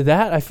 and to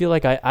that I feel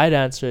like I'd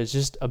answer is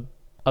just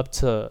up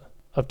to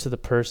the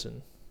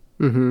person,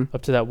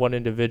 up to that one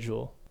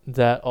individual.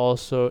 That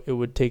also, it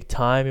would take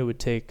time, it would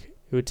take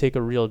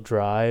a real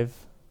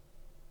drive,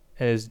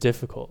 and it's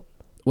difficult.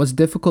 What's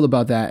difficult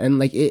about that, and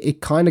like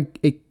it kind of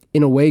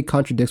in a way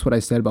contradicts what I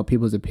said about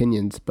people's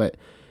opinions, but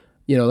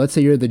let's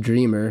say you're the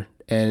dreamer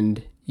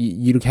and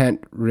you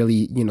can't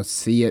really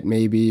see it,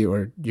 maybe,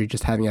 or you're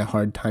just having a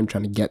hard time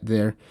trying to get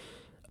there.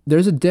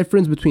 There's a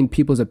difference between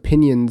people's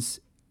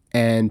opinions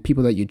and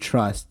people that you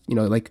trust,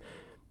 like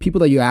people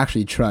that you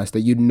actually trust,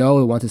 that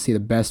want to see the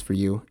best for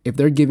you. If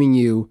they're giving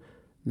you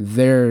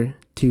their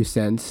 2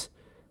 cents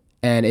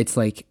and it's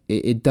like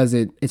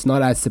it's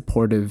not as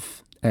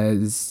supportive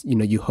as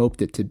you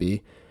hoped it to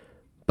be,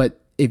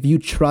 but if you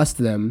trust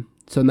them,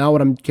 so now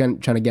what I'm trying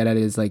to get at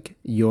is like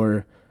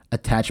your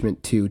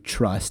attachment to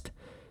trust.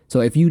 So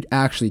if you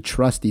actually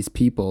trust these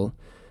people,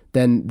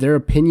 then their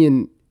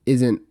opinion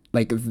isn't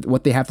like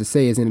what they have to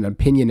say isn't an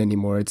opinion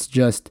anymore. It's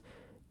just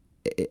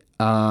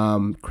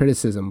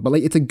criticism, but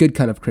like it's a good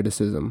kind of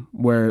criticism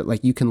where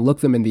like you can look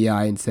them in the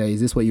eye and say,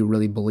 is this what you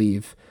really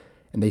believe?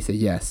 And they say,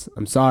 yes.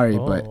 I'm sorry,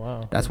 but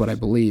wow. that's what I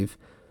believe.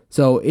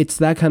 So it's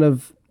that kind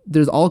of,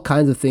 there's all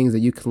kinds of things that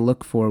you can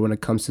look for when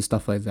it comes to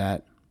stuff like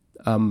that.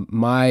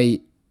 My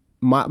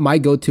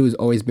go-to has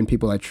always been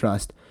people I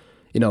trust.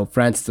 You know,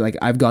 friends, like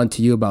I've gone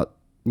to you about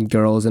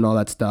girls and all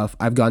that stuff.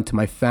 I've gone to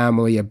my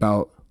family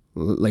about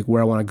like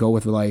where I want to go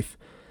with life.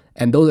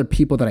 And those are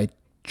people that I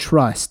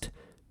trust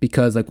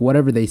because like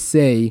whatever they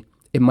say,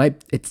 it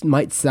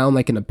might sound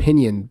like an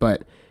opinion,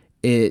 but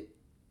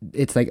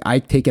it's like I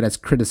take it as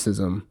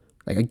criticism,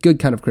 like a good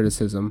kind of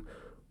criticism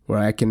where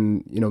I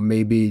can, you know,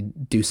 maybe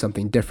do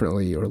something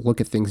differently or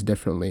look at things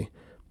differently.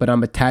 But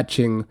I'm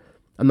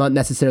not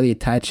necessarily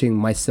attaching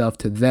myself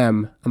to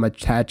them. I'm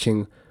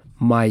attaching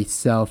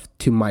myself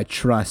to my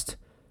trust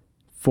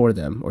for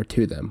them or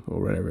to them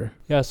or whatever.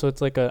 Yeah, so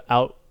it's like an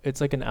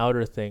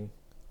outer thing.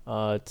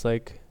 It's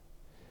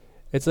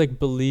like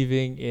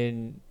believing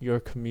in your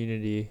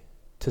community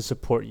to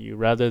support you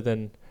rather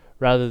than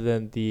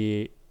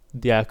the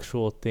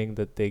actual thing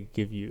that they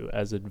give you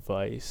as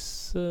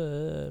advice.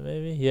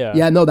 Maybe, yeah.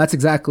 Yeah, no, that's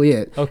exactly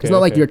it. Okay, it's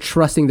not like you're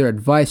trusting their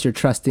advice, you're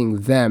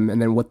trusting them,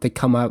 and then what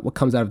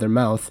comes out of their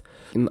mouth.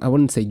 And I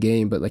wouldn't say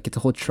game, but like it's a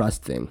whole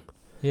trust thing.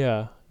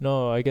 Yeah,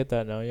 no, I get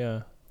that now.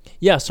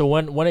 Yeah. So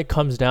when it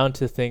comes down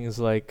to things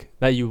like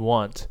that you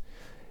want,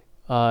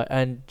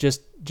 and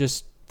just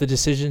the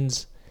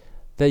decisions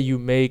that you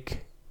make,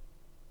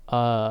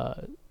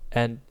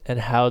 and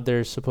how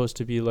they're supposed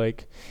to be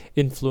like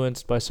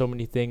influenced by so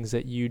many things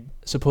that you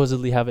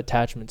supposedly have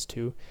attachments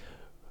to.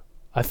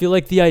 I feel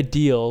like the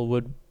ideal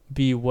would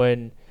be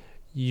when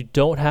you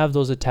don't have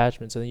those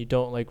attachments and you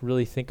don't like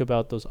really think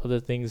about those other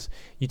things.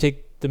 You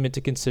take them into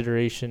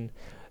consideration.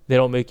 They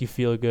don't make you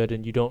feel good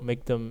and you don't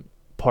make them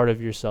part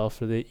of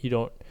yourself, or that you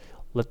don't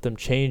let them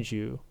change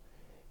you.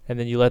 And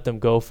then you let them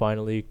go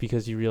finally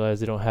because you realize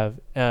they don't have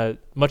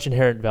much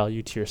inherent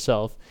value to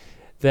yourself.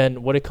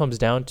 Then what it comes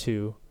down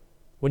to,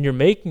 when you're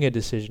making a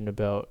decision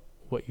about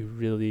what you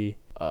really,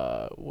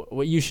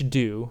 what you should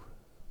do,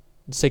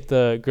 let's take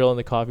the girl in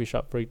the coffee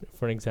shop for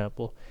an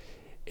example.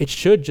 It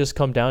should just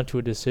come down to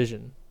a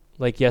decision,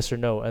 like yes or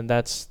no, and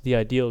that's the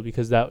ideal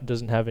because that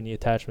doesn't have any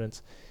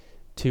attachments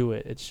to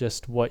it. It's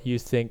just what you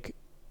think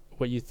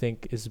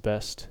is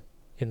best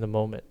in the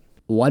moment.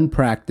 One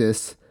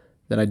practice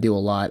that I do a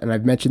lot, and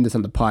I've mentioned this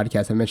on the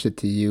podcast. I mentioned it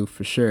to you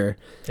for sure.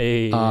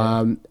 Hey,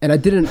 and I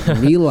didn't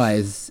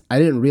realize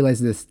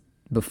this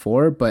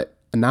before, but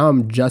now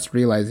I'm just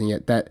realizing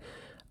it, that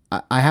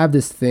I have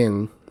this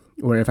thing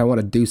where if I want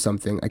to do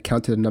something, I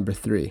count to the number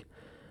 3.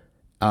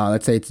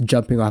 Let's say it's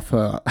jumping off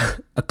a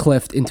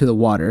cliff into the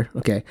water.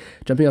 Okay,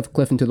 jumping off a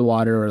cliff into the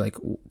water, or like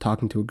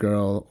talking to a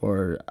girl,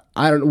 or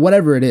I don't know,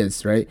 whatever it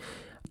is, right?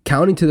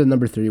 Counting to the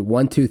number 3,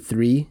 1, 2,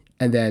 3,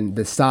 and then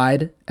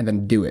decide, and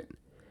then do it.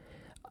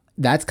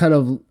 That's kind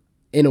of,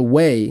 in a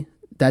way,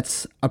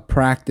 that's a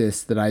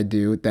practice that I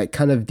do that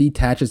kind of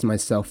detaches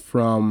myself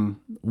from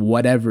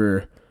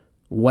whatever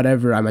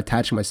I'm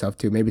attaching myself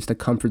to. Maybe it's the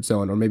comfort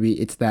zone, or maybe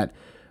it's that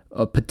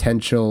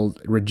potential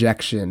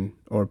rejection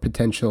or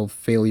potential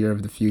failure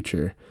of the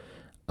future.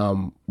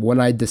 When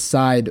I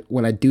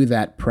do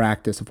that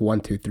practice of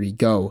 1, 2, 3,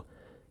 go,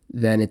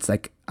 then it's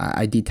like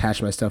I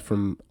detach myself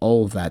from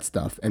all of that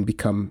stuff and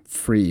become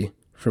free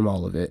from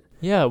all of it.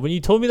 Yeah, when you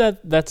told me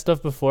that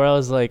stuff before, I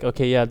was like,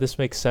 okay, yeah, this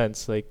makes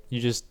sense. Like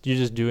you're just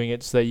doing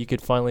it so that you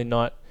could finally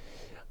not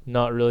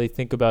really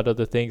think about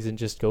other things and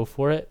just go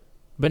for it.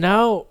 But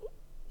now,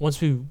 once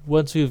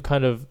we've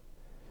kind of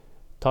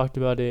talked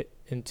about it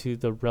into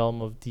the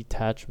realm of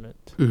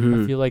detachment,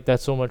 I feel like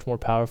that's so much more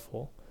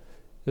powerful.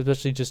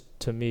 Especially just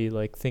to me,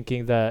 like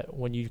thinking that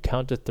when you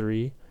count to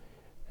 3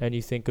 and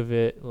you think of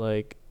it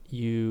like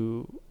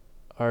you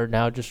are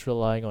now just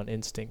relying on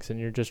instincts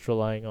and you're just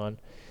relying on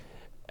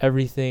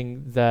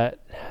everything that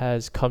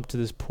has come to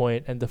this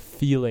point and the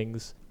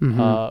feelings,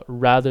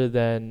 rather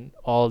than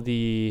all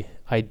the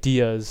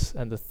ideas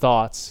and the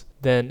thoughts,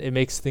 then it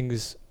makes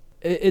things,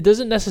 it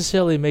doesn't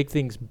necessarily make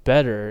things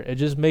better. It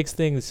just makes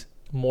things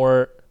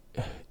more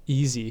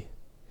easy.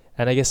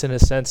 And I guess in a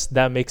sense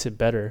that makes it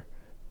better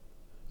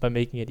by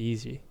making it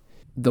easy.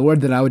 The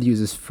word that I would use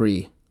is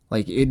free.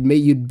 Like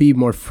you'd be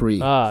more free.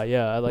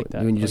 Yeah, I like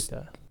that. When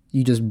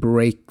you just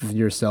break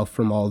yourself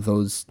from all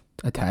those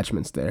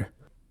attachments there.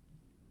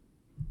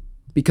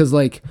 Because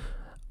like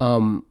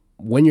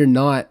when you're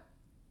not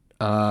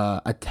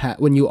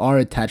when you are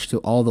attached to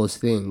all those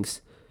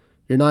things,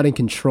 you're not in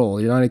control.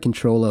 You're not in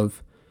control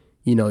of,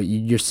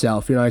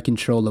 yourself. You're not in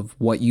control of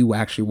what you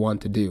actually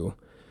want to do.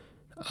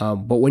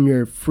 But when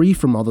you're free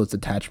from all those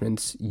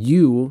attachments,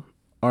 you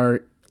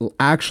are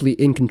actually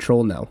in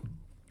control now.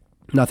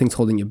 Nothing's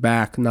holding you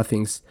back.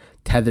 Nothing's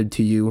tethered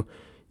to you.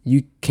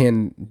 You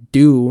can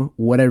do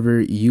whatever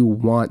you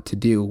want to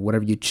do,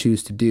 whatever you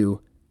choose to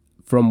do,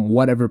 from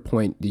whatever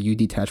point that you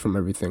detach from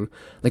everything.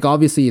 Like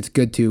obviously it's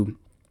good to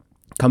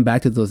come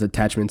back to those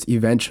attachments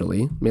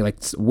eventually, maybe like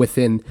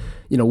within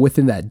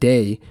that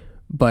day,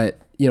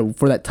 But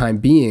for that time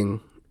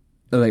being,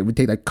 like we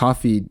take the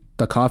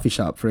coffee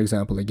shop for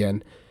example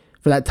again.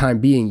 For that time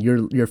being,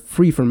 you're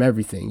free from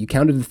everything. You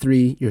counted the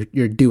 3,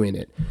 you're doing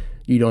it.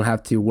 You don't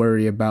have to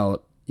worry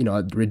about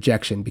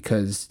rejection,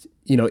 because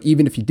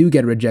even if you do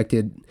get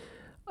rejected,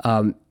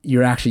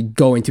 you're actually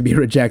going to be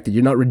rejected.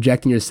 You're not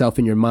rejecting yourself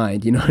in your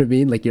mind. You know what I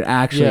mean? Like you're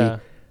actually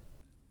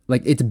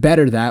like, it's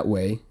better that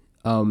way,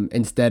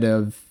 instead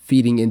of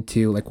feeding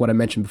into, like what I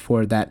mentioned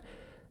before, that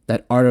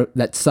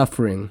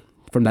suffering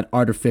from that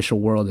artificial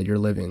world that you're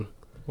living.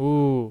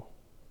 Ooh,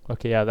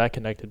 okay, yeah, that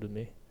connected with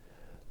me.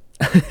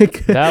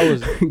 That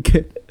was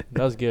good.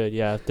 That was good.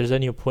 Yeah, if there's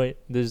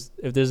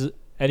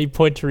any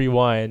point to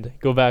rewind,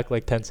 go back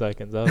like 10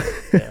 seconds.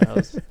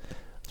 That's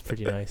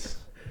pretty nice.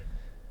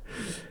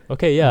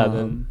 Okay, yeah,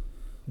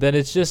 then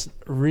it's just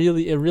it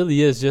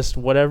really is just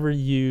whatever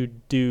you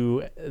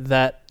do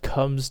that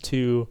comes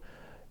to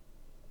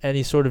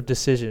any sort of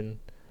decision.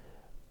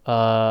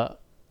 The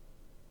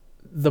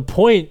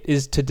point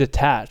is to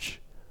detach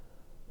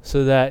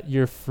so that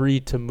you're free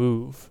to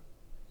move,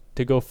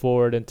 to go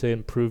forward and to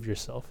improve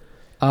yourself.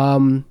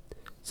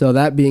 So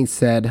that being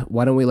said,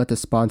 why don't we let the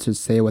sponsors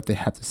say what they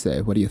have to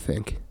say? What do you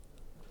think?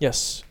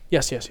 Yes.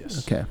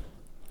 Okay.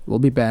 We'll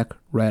be back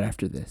right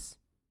after this.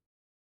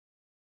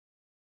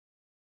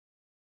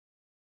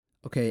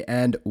 Okay,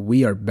 and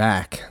we are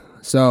back.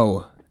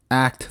 So,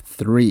 Act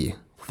 3,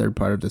 third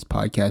part of this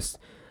podcast.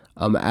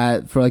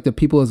 For like the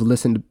people who've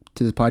listened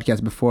to this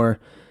podcast before,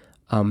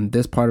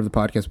 this part of the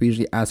podcast, we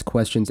usually ask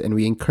questions and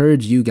we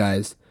encourage you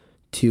guys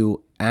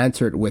to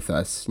answer it with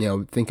us.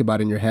 Think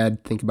about it in your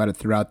head, think about it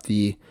throughout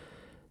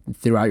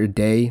your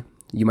day.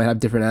 You might have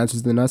different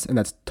answers than us, and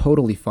that's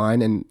totally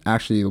fine. And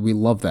actually, we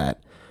love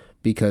that,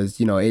 because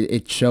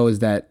it shows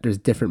that there's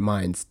different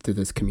minds to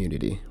this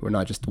community. We're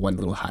not just one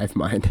little hive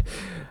mind.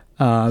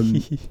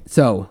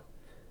 So,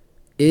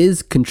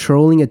 is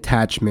controlling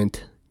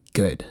attachment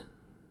good?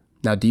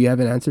 Now, do you have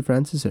an answer,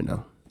 Francis, or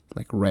no?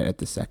 Like right at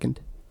the second?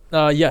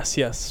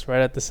 Yes.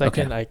 Right at the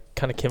second, okay. I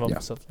kind of came up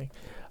with something.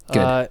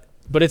 Good.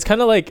 But it's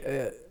kind of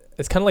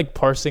like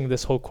parsing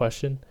this whole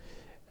question,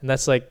 and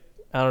that's like,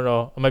 I don't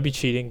know, I might be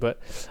cheating, but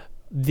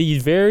the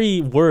very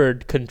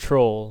word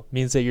control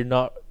means that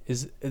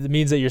it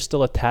means that you're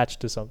still attached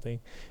to something,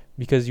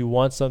 because you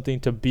want something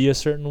to be a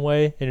certain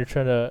way and you're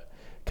trying to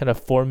kind of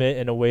form it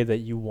in a way that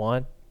you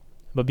want.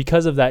 But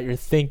because of that, you're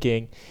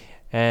thinking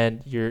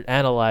and you're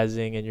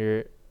analyzing and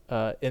you're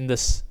in the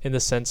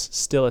sense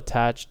still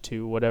attached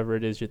to whatever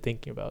it is you're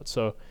thinking about.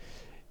 So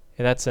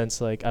in that sense,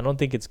 like, I don't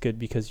think it's good,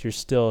 because you're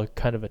still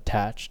kind of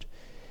attached.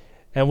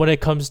 And when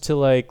it comes to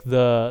like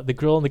the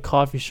girl in the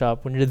coffee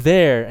shop, when you're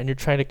there and you're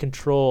trying to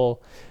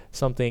control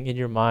something in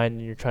your mind,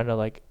 and you're trying to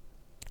like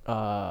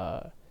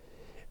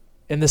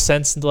in the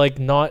sense like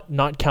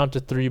not count to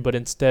 3, but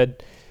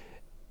instead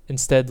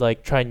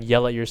like try and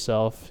yell at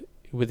yourself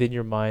within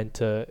your mind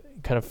to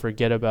kind of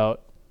forget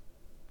about,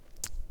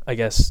 I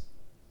guess,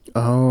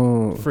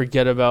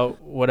 forget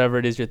about whatever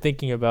it is you're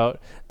thinking about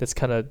that's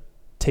kind of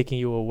taking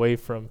you away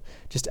from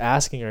just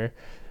asking her,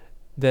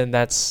 then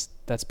that's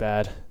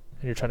bad.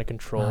 And you're trying to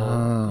control.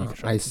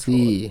 I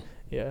see. It.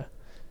 Yeah.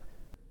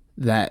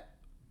 That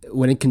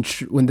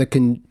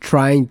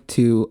trying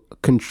to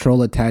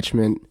control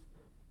attachment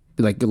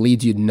like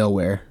leads you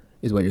nowhere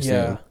is what you're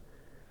saying.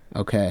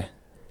 Okay.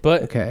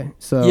 But okay.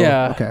 So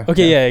yeah.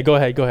 Okay. Yeah. Go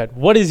ahead.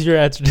 What is your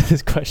answer to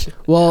this question?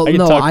 Well,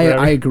 no,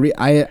 I agree.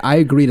 I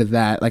agree to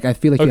that. Like, I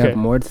feel like you have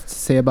more to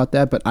say about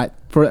that, but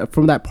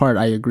from that part,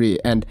 I agree,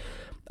 and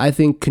I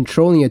think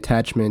controlling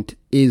attachment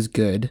is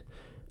good.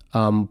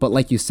 But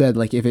like you said,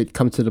 like if it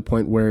comes to the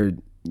point where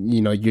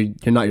you're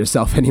not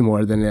yourself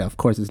anymore, then of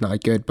course it's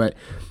not good. But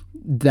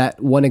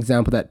that one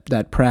example,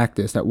 that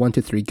practice, that 1,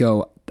 2, 3,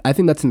 go, I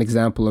think that's an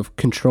example of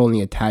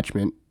controlling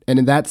attachment, and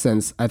in that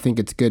sense, I think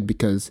it's good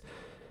because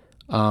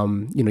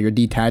you're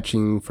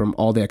detaching from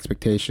all the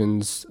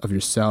expectations of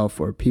yourself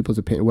or people's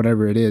opinion,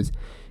 whatever it is.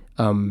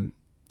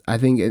 I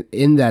think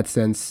in that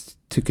sense,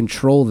 to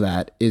control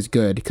that is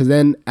good, because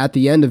then at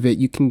the end of it,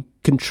 you can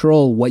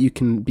control what you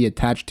can be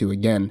attached to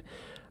again.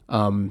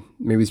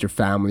 Maybe it's your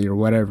family or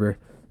whatever,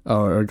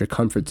 or your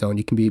comfort zone.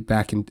 You can be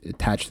back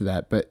attached to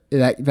that, but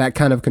that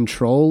kind of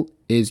control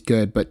is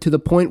good. But to the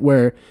point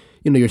where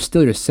you're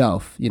still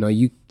yourself.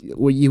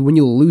 When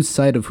you lose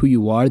sight of who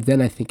you are,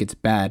 then I think it's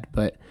bad.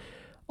 But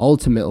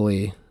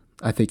ultimately,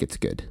 I think it's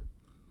good.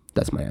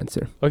 That's my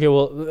answer. Okay,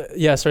 well,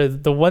 yeah, sorry.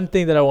 The one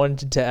thing that I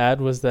wanted to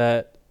add was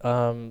that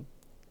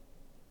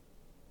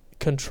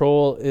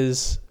control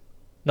is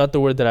not the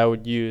word that I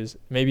would use.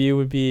 Maybe it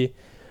would be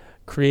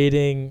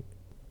creating.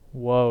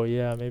 Whoa,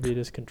 yeah, maybe it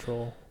is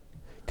control.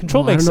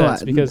 Control makes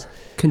sense because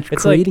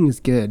creating is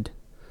good.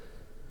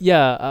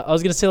 Yeah, I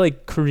was gonna say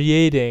like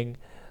creating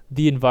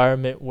the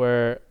environment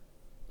where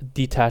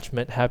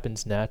detachment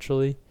happens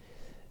naturally.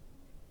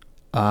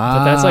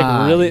 But that's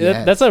like really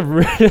yes. that's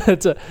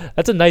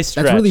a nice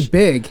stretch. That's really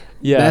big.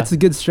 Yeah, that's a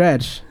good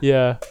stretch.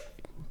 Yeah,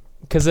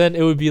 because then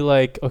it would be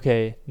like,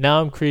 okay, now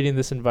I'm creating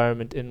this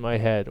environment in my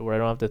head where I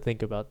don't have to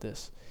think about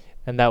this,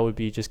 and that would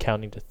be just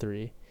counting to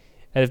 3.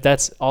 And if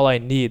that's all I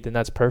need, then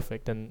that's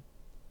perfect. And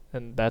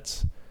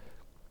that's,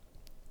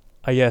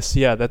 I guess,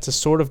 yeah, that's a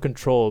sort of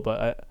control,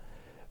 but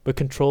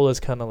control is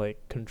kind of like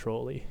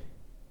control-y,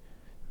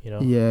 you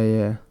know?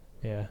 Yeah.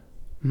 Yeah.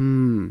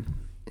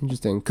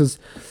 Interesting. Because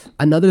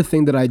another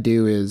thing that I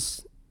do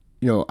is,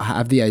 I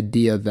have the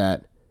idea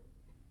that,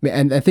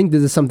 and I think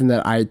this is something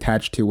that I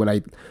attach to when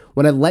I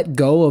let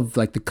go of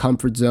like the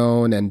comfort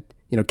zone and,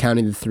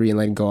 counting to 3 and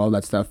letting go, all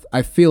that stuff.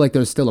 I feel like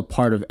there's still a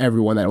part of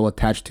everyone that will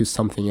attach to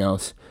something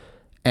else.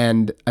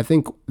 And I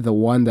think the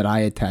one that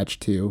I attach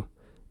to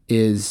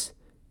is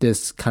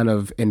this kind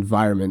of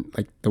environment,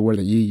 like the word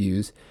that you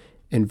use,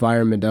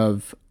 environment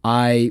of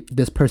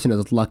this person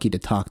is lucky to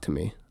talk to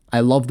me. I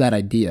love that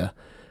idea.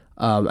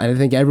 And I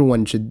think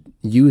everyone should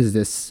use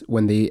this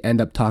when they end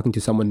up talking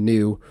to someone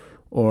new,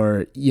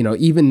 or,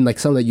 even like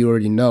someone that you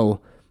already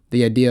know.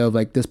 The idea of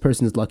like, this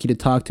person is lucky to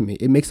talk to me.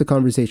 It makes the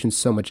conversation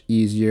so much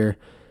easier.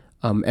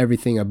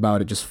 Everything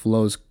about it just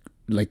flows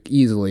like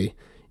easily,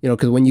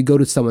 because when you go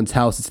to someone's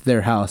house, it's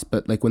their house.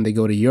 But like when they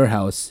go to your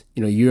house,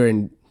 you're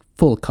in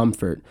full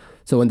comfort.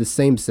 So in the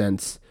same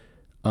sense,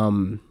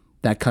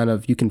 that kind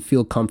of, you can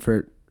feel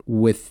comfort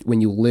with when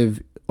you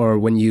live, or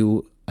when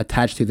you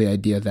attach to the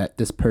idea that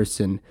this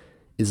person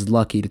is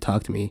lucky to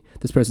talk to me.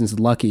 This person is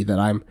lucky that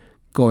I'm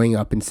going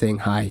up and saying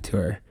hi to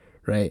her,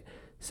 right?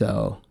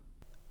 So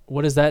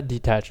what is that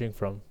detaching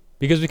from?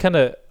 Because we kind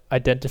of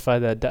identify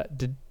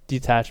that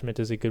detachment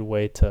is a good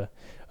way to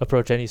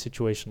approach any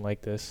situation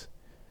like this.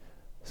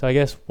 So I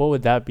guess what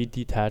would that be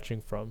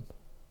detaching from?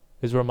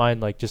 Is where my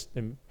mind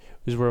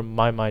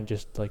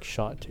just like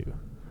shot to.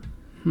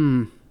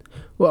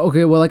 Well,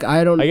 okay. Well, like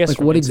I guess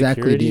like what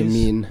exactly do you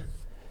mean?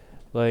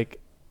 Like,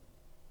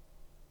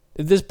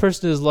 if this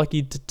person is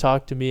lucky to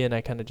talk to me, and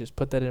I kind of just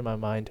put that in my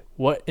mind,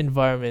 what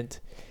environment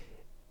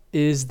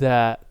is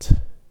that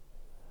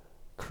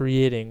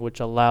creating which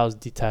allows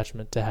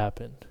detachment to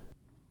happen?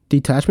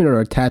 Detachment or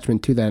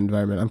attachment to that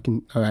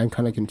environment? I'm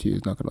kind of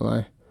confused, not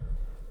gonna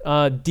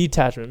lie.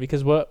 Detachment,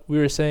 because what we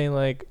were saying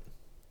like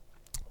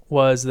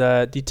was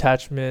that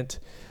detachment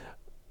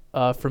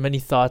from any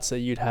thoughts that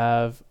you'd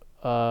have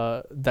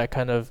that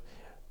kind of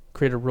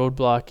create a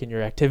roadblock in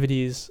your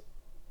activities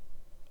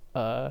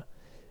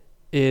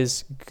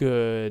is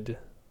good,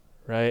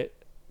 right?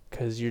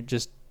 Because you're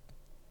just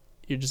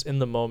in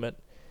the moment.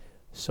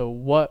 So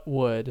what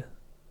would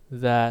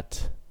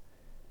that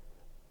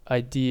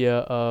idea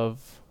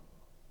of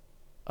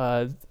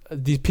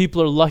these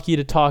people are lucky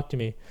to talk to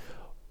me,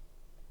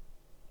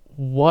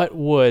 what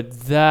would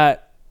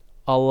that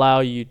allow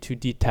you to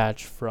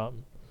detach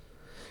from?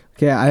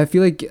 Okay, I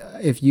feel like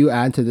if you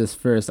answer this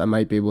first, I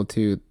might be able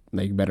to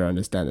like better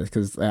understand this,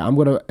 because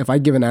if I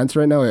give an answer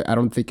right now, I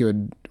don't think it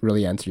would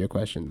really answer your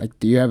question. Like,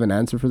 do you have an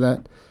answer for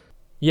that?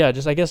 Yeah,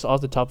 just I guess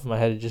off the top of my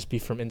head, it'd just be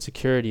from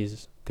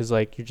insecurities, because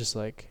like you're just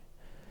like,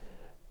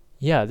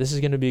 yeah, this is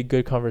going to be a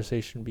good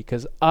conversation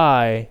because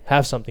I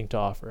have something to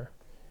offer.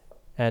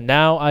 And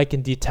now I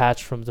can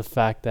detach from the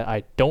fact that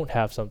I don't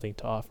have something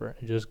to offer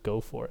and just go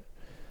for it.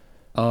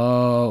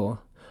 Oh,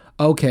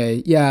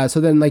 okay. Yeah. So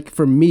then like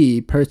for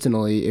me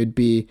personally, I'd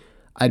be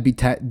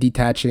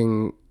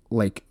detaching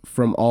like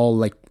from all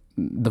like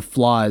the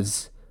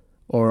flaws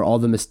or all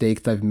the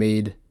mistakes I've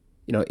made,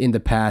 in the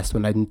past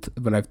when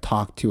I've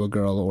talked to a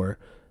girl or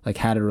like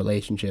had a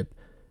relationship.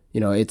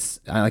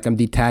 I'm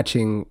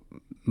detaching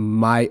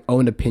my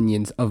own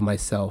opinions of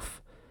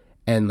myself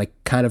and like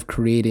kind of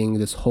creating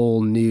this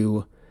whole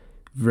new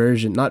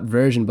not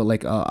version, but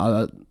like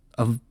a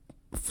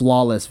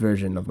flawless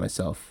version of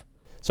myself.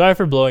 Sorry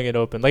for blowing it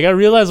open. Like I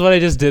realized what I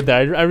just did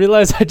there. I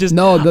realized I just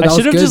no, that I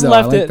should have just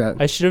left it. That.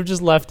 I should have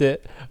just left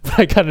it, but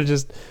I kind of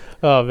just.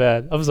 Oh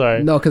man, I'm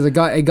sorry. No, because it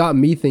got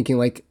me thinking.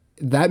 Like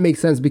that makes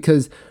sense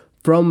because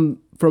from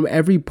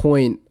every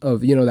point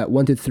of that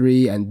 1 to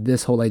 3 and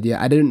this whole idea,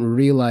 I didn't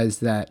realize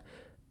that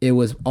it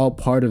was all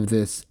part of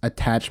this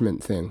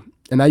attachment thing.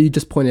 And now you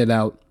just pointed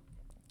out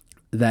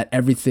that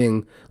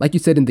everything, like you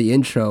said in the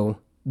intro,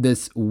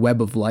 this web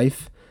of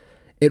life,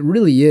 it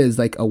really is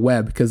like a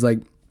web, because like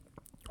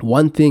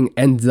one thing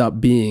ends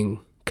up being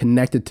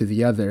connected to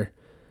the other.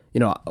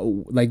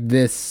 Like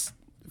this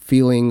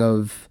feeling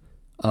of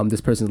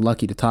this person's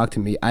lucky to talk to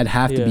me, I'd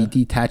have to be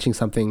detaching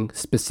something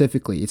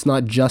specifically. It's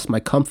not just my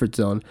comfort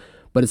zone,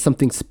 but it's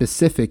something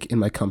specific in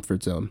my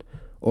comfort zone,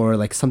 or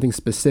like something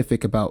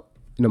specific about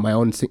my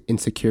own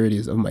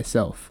insecurities of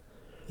myself.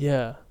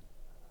 Yeah,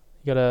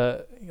 you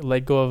gotta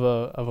let go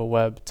of a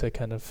web to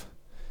kind of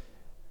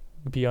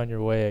be on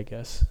your way, I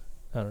guess.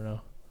 I don't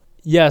know.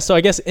 Yeah, so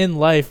I guess in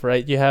life,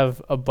 right, you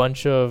have a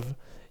bunch of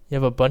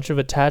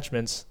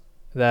attachments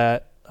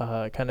that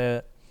kind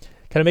of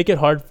make it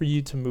hard for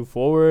you to move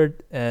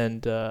forward,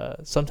 and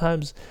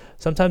sometimes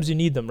you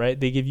need them, right?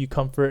 They give you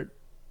comfort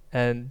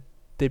and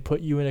they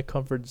put you in a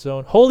comfort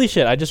zone. Holy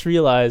shit, I just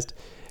realized.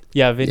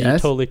 Yeah, Vin, you're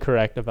totally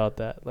correct about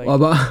that.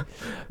 Like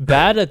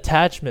bad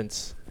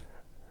attachments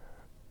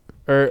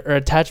or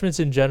attachments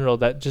in general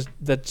that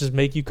just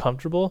make you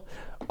comfortable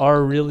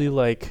are really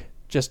like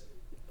just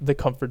the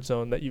comfort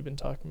zone that you've been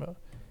talking about.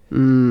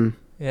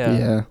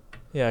 Yeah.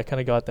 Yeah, I kind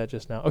of got that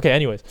just now. Okay,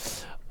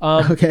 anyways.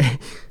 Okay.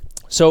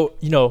 So,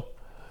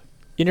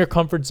 in your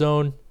comfort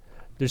zone,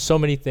 there's so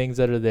many things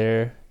that are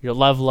there. Your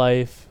love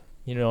life,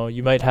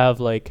 you might have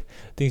like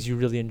things you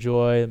really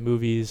enjoy,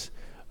 movies,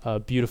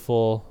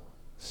 beautiful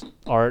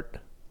art,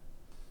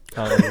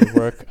 your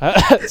work.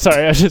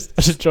 Sorry, I was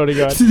just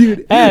joking on.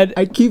 Dude, And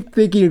I keep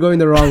thinking you're going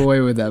the wrong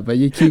way with that, but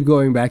you keep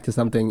going back to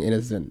something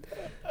innocent.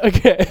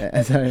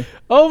 okay. Sorry.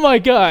 Oh my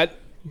God,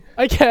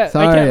 I can't.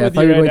 Sorry, I can't I with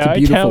thought you you were right going now. to I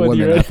can't beautiful with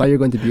you women. I right thought you were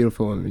going to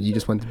beautiful women. You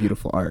just went to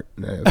beautiful art.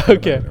 No, it's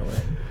Okay. not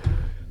right.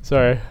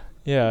 Sorry.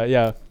 Yeah.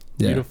 Yeah,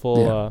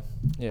 Beautiful.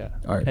 yeah.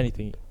 Art.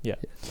 Anything. Yeah.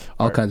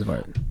 All art. kinds of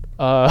art.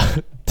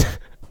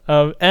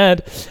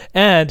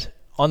 And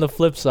on the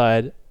flip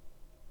side,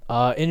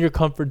 in your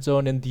comfort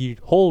zone, in the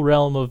whole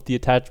realm of the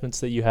attachments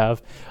that you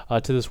have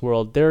to this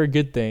world, there are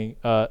good things.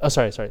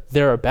 Sorry.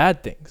 There are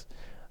bad things.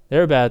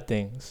 There are bad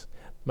things.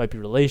 Might be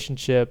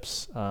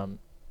relationships.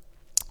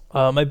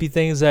 Might be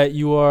things that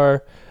you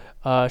are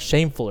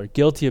shameful or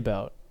guilty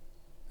about.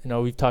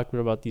 We've talked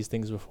about these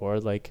things before.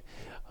 Like,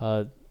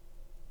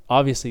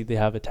 obviously, they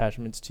have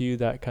attachments to you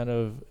that kind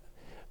of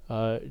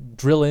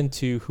drill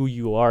into who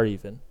you are,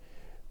 even.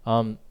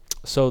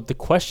 So the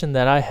question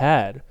that I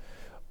had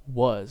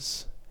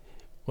was,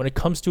 when it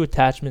comes to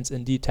attachments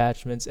and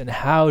detachments and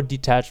how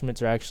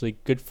detachments are actually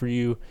good for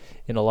you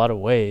in a lot of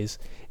ways,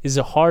 is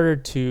it harder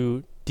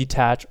to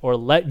detach or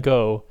let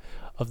go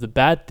of the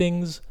bad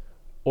things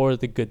or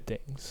the good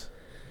things?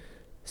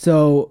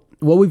 So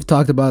what we've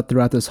talked about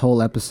throughout this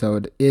whole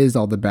episode is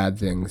all the bad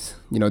things,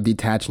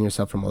 detaching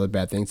yourself from all the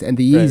bad things. And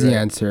the easy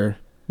answer,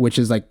 which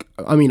is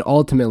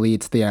ultimately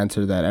it's the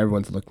answer that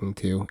everyone's looking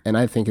to. And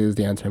I think it is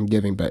the answer I'm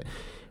giving, but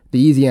the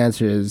easy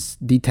answer is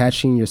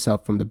detaching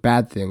yourself from the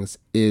bad things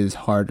is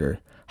harder.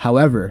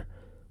 However,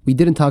 we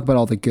didn't talk about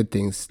all the good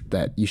things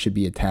that you should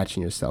be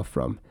attaching yourself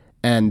from.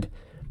 And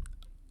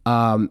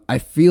I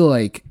feel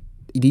like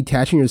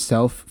detaching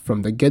yourself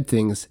from the good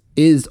things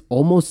is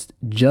almost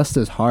just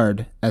as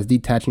hard as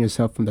detaching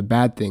yourself from the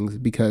bad things,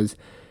 because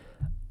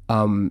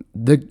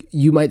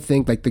you might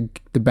think like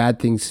the bad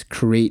things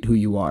create who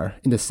you are,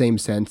 in the same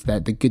sense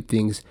that the good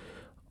things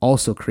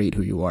also create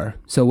who you are.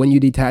 So when you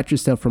detach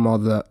yourself from all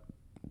the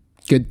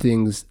good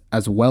things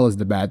as well as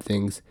the bad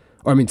things,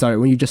 when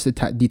you just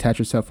detach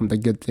yourself from the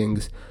good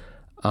things,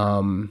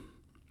 oh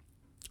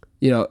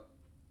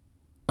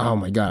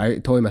my God, I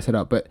totally messed it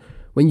up. But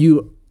when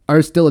you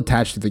are still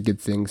attached to the good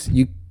things,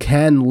 you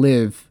can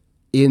live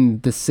in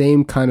the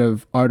same kind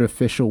of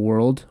artificial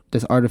world,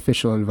 this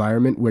artificial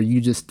environment where you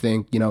just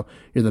think, you're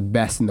the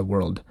best in the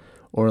world,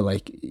 or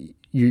like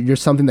you're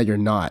something that you're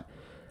not.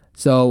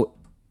 So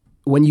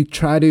when you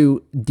try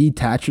to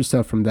detach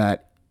yourself from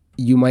that,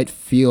 you might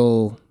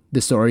feel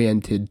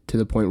disoriented to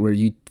the point where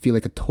you feel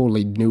like a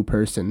totally new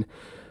person.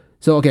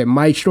 So, okay,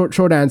 my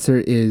short answer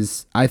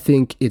is I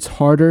think it's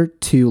harder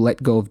to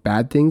let go of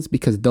bad things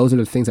because those are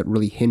the things that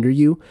really hinder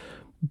you.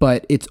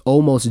 But it's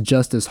almost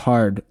just as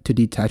hard to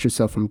detach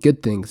yourself from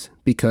good things,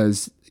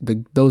 because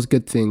those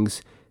good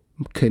things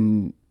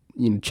can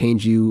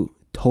change you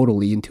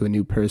totally into a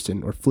new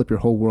person or flip your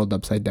whole world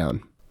upside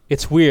down.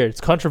 It's weird.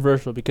 It's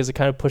controversial because it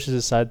kind of pushes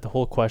aside the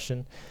whole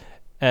question.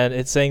 And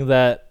it's saying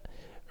that,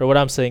 or what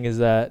I'm saying is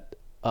that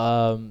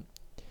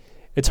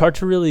it's hard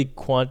to really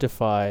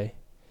quantify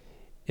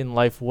in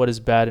life what is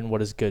bad and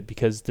what is good,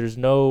 because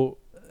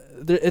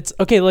it's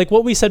okay, like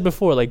what we said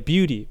before, like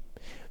beauty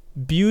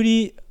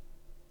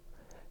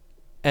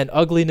and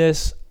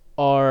ugliness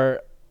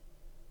are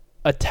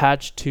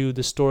attached to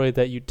the story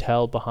that you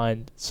tell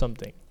behind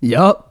something.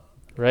 Yup.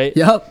 Right?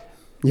 Yup.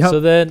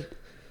 So then,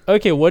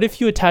 okay, what if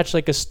you attach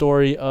like a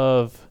story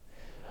of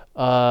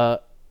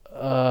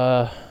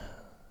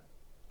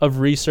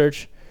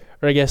research,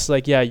 or I guess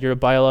like, yeah, you're a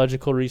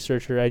biological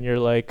researcher and you're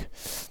like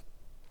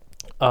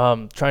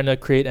trying to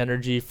create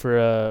energy for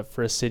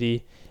a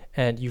city,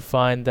 and you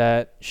find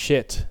that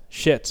shit,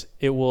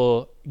 it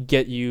will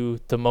get you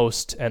the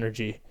most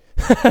energy.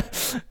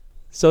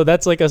 So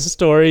that's like a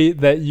story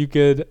that you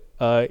could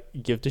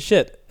give to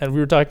shit. And we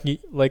were talking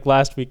like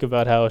last week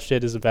about how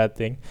shit is a bad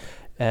thing,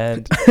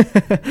 and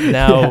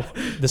now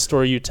the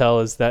story you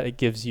tell is that it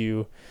gives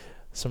you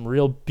some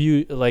real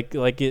beauty, like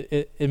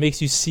it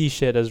makes you see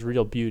shit as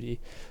real beauty.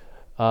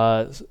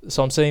 So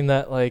I'm saying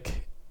that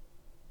like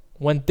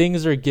when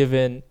things are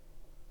given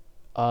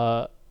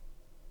like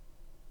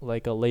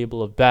a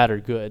label of bad or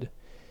good,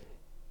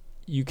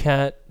 you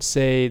can't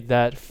say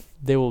that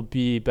they will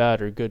be bad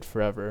or good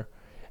forever.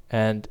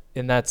 And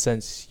in that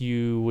sense,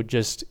 you would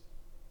just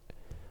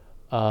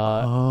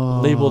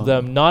label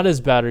them not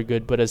as bad or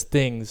good, but as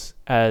things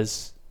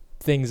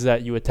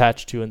that you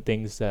attach to, and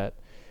things that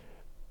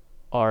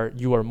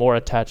you are more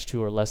attached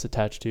to or less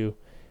attached to.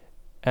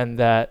 And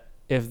that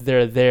if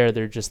they're there,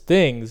 they're just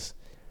things.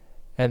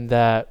 And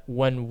that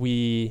when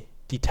we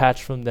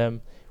detach from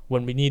them,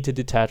 when we need to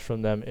detach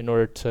from them in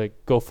order to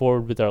go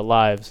forward with our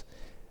lives,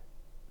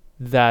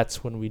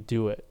 that's when we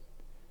do it.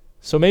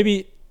 So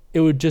maybe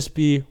it would just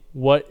be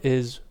what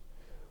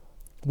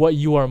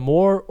you are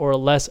more or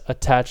less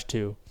attached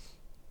to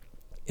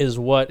is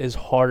what is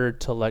harder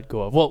to let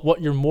go of. Well,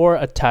 what you're more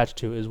attached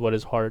to is what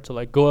is harder to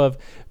let go of,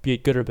 be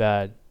it good or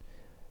bad.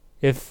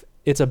 If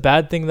it's a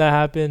bad thing that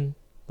happened,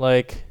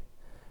 like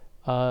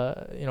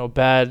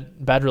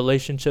bad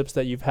relationships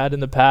that you've had in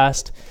the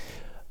past,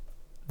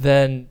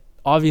 then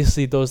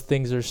obviously those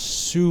things are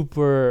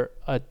super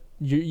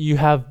you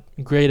have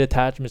great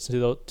attachments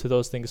to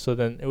those things, so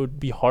then it would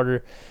be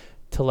harder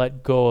to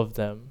let go of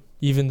them,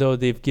 even though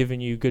they've given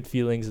you good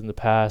feelings in the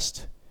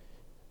past.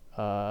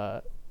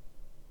 They're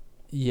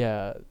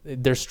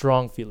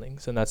strong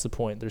feelings, and that's the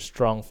point. They're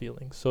strong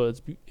feelings, so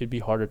it'd be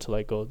harder to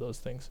let go of those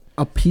things.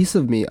 A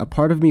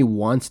part of me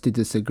wants to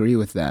disagree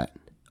with that.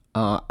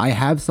 I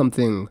have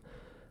something,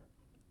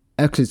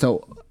 actually,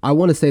 so I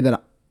want to say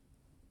that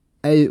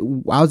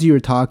as you were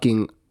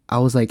talking, I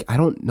was like, I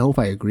don't know if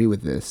I agree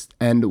with this.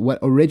 And what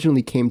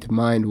originally came to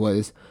mind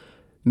was,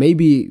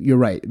 maybe you're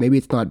right. Maybe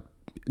it's not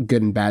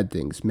good and bad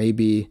things.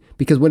 Maybe,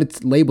 because when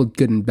it's labeled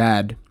good and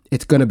bad,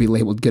 it's going to be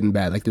labeled good and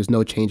bad. Like, there's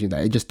no changing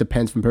that. It just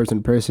depends from person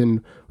to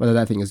person whether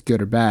that thing is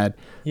good or bad.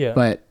 Yeah.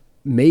 But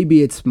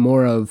maybe it's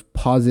more of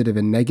positive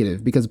and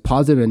negative, because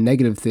positive and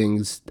negative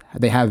things,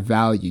 they have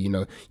value. You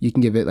know, you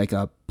can give it like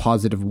a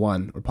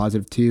 +1 or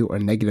 +2 or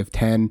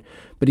 -10,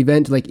 but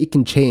eventually, like, it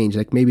can change.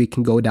 Like, maybe it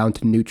can go down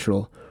to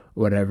neutral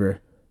or whatever.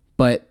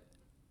 But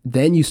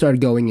then you start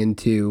going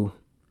into,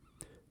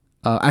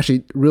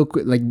 actually, real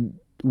quick, like,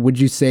 would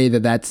you say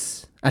that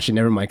that's, actually,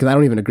 never mind, because I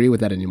don't even agree with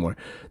that anymore.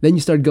 Then you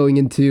start going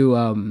into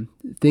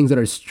things that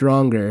are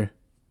stronger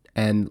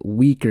and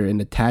weaker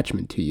in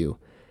attachment to you.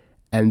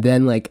 And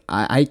then, like,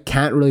 I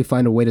can't really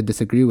find a way to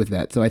disagree with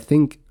that. So I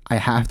think I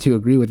have to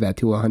agree with that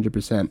to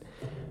 100%.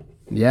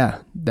 Yeah,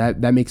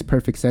 that makes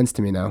perfect sense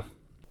to me now.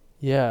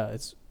 Yeah,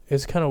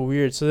 it's kind of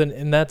weird. So then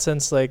in that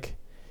sense, like,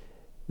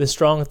 the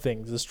strong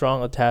things, the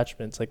strong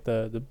attachments, like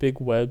the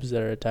big webs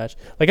that are attached.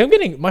 Like,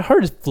 my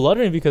heart is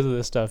fluttering because of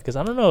this stuff, because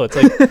I don't know. It's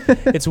like,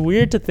 it's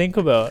weird to think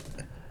about.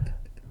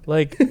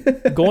 Like,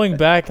 going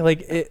back,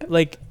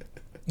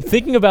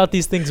 thinking about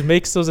these things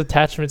makes those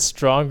attachments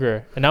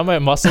stronger. And now my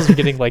muscles are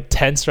getting like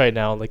tense right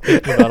now, like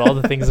thinking about all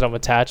the things that I'm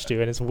attached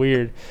to, and it's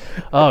weird.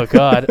 Oh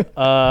God.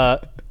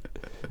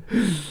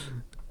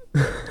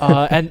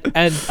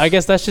 And I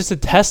guess that's just a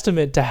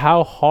testament to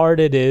how hard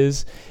it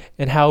is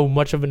and how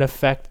much of an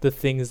effect the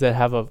things that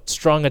have a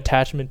strong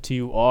attachment to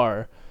you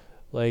are.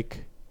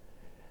 Like,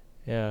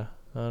 yeah,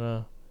 I don't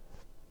know.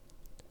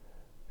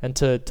 And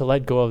to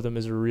let go of them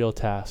is a real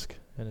task.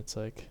 And it's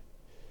like,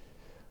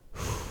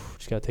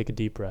 just gotta take a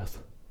deep breath.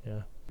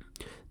 Yeah.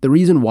 The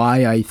reason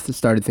why I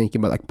started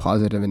thinking about like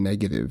positive and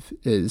negative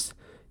is,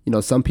 you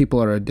know, some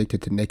people are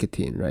addicted to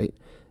nicotine, right?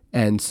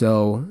 And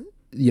so,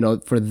 you know,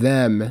 for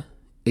them,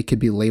 it could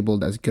be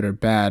labeled as good or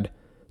bad.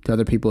 To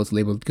other people, it's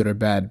labeled good or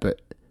bad.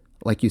 But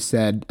like you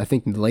said, I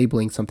think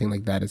labeling something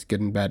like that as good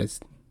and bad is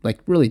like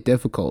really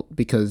difficult,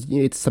 because, you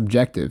know, it's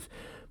subjective.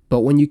 But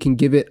when you can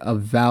give it a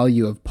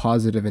value of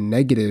positive and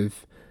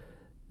negative,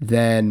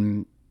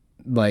 then,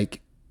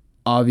 like,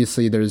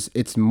 obviously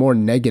it's more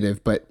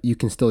negative, but you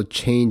can still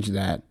change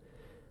that.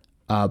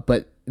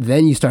 But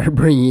then you start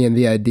bringing in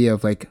the idea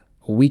of like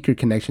a weaker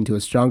connection to a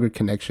stronger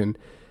connection.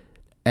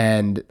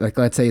 And like,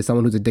 let's say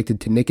someone who's addicted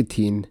to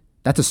nicotine,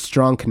 that's a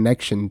strong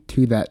connection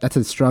to that. That's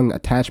a strong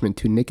attachment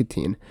to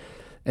nicotine.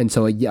 And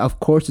so, yeah, of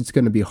course, it's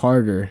going to be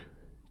harder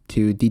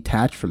to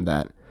detach from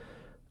that,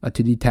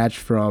 to detach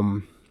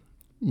from,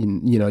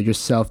 you know,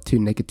 yourself to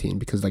nicotine,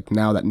 because like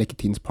now that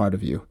nicotine's part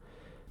of you.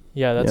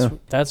 Yeah,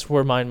 that's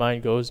where my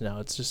mind goes now.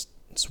 It's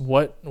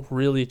what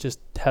really just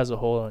has a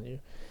hold on you.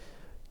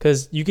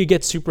 Because you could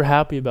get super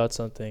happy about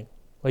something.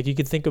 Like, you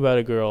could think about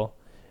a girl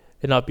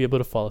and not be able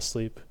to fall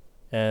asleep.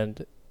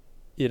 And,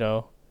 you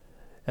know,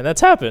 and that's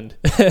happened.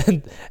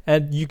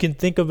 and you can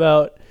think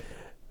about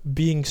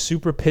being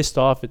super pissed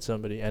off at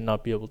somebody and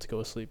not be able to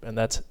go to sleep. And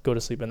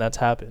that's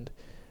happened.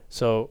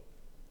 So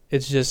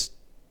it's just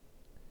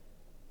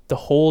the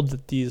hold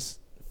that these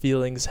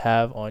feelings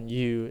have on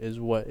you is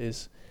what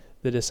is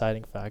the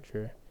deciding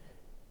factor.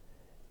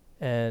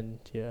 And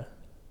yeah.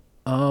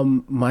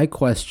 My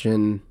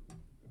question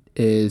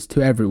is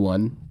to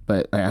everyone,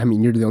 but I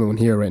mean, you're the only one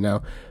here right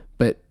now.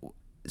 But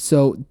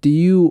so do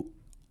you,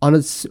 on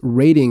a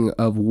rating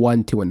of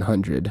 1 to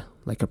 100,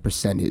 like a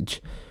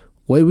percentage,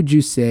 what would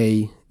you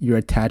say your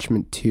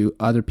attachment to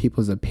other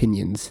people's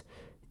opinions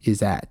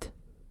is at?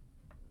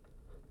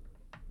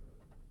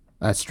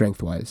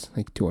 Strength-wise,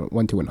 like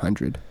 1 to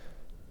 100.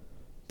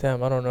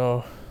 Damn, I don't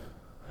know.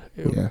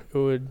 It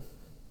would.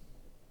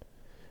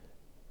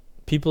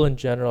 People in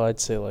general, I'd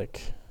say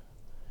like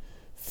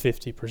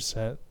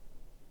 50%.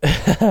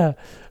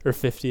 Or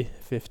 50.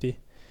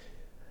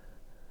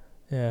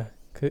 Yeah.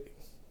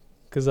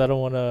 Because I don't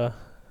want to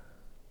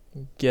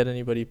get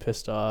anybody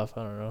pissed off.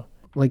 I don't know.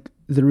 Like,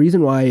 the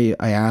reason why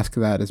I ask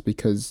that is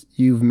because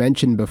you've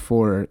mentioned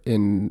before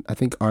in, I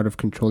think, Art of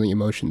Controlling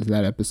Emotions,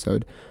 that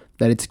episode,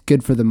 that it's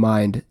good for the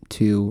mind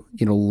to,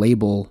 you know,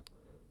 label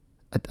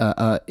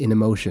an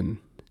emotion,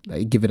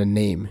 like give it a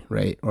name,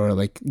 right? Or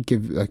like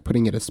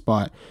putting it a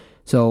spot.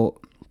 So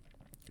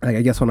like,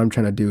 I guess what I'm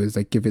trying to do is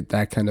like give it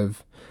that kind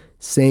of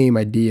same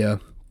idea,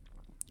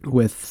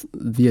 with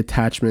the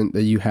attachment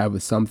that you have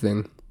with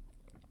something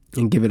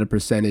and give it a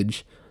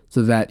percentage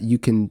so that you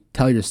can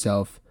tell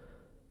yourself,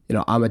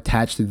 I'm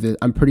attached to this.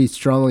 I'm pretty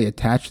strongly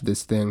attached to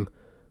this thing,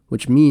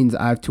 which means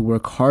I have to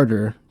work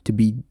harder to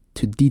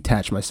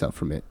detach myself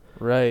from it.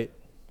 Right.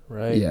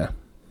 Yeah.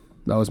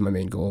 That was my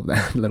main goal of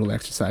that little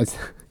exercise.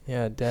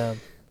 Yeah, damn.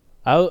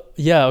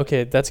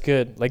 Okay, that's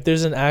good. Like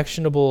there's an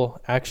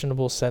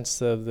actionable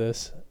sense of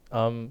this.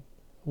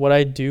 What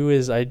I do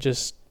is I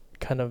just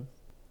kind of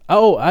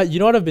you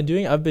know what I've been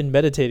doing? I've been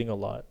meditating a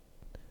lot.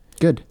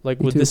 Good. Like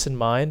with this in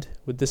mind,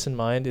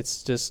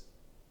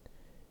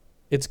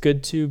 it's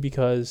good too,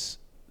 because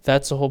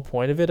that's the whole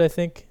point of it, I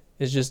think,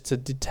 is just to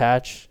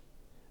detach.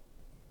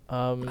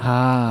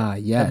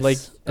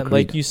 Yes. And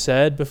like you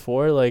said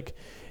before, like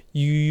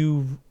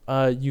you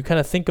kind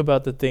of think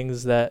about the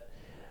things that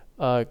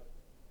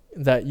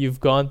you've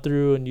gone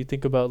through, and you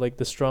think about like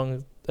the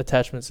strong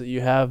attachments that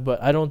you have,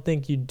 but I don't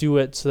think you do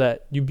it so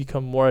that you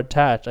become more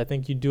attached. I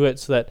think you do it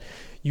so that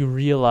you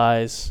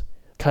realize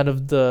kind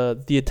of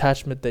the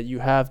attachment that you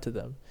have to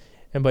them,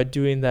 and by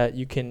doing that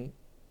you can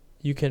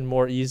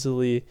more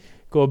easily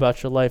go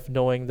about your life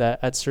knowing that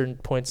at certain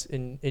points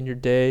in your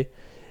day,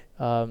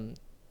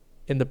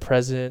 in the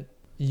present,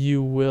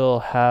 you will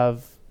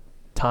have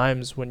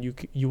times when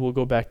you will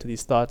go back to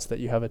these thoughts that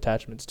you have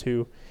attachments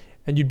to,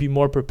 and you'd be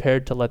more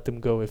prepared to let them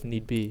go if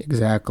need be.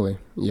 Exactly.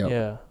 Yep.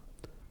 Yeah.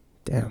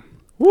 Damn.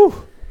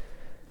 Woo.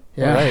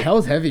 Yeah, right. That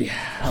was heavy.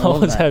 That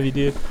was heavy,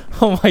 dude.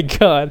 Oh my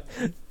god.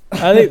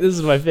 I think this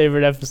is my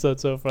favorite episode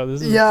so far.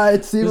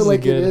 It seems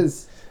like it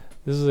is.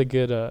 This is a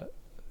good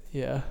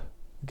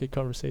good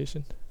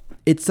conversation.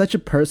 It's such a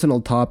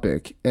personal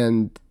topic,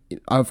 and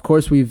of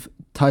course we've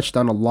touched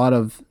on a lot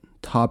of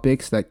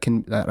topics that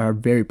are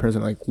very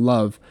personal, like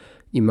love,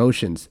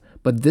 emotions,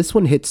 but this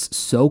one hits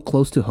so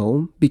close to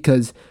home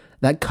because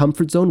that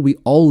comfort zone, we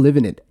all live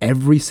in it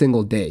every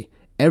single day.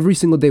 Every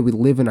single day we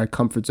live in our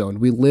comfort zone.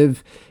 We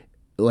live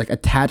like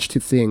attached to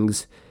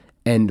things,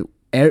 and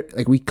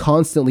like we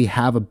constantly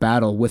have a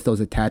battle with those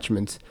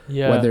attachments,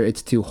 whether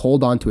it's to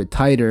hold on to it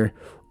tighter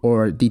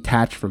or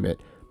detach from it,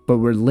 but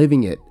we're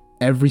living it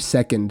every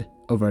second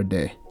of our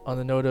day. On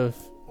the note of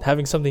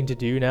having something to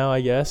do now,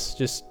 I guess,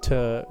 just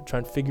to try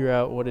and figure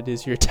out what it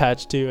is you're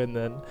attached to, and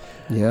then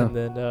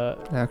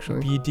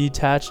actually be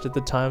detached at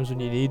the times when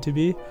you need to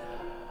be.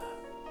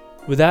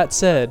 With that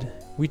said,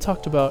 we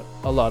talked about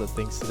a lot of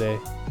things today.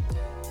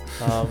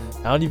 I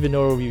don't even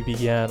know where we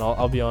began.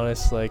 I'll be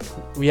honest. Like,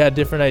 we had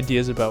different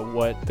ideas about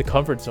what the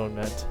comfort zone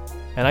meant,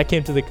 and I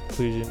came to the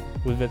conclusion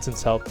with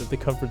Vincent's help that the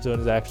comfort zone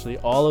is actually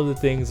all of the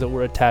things that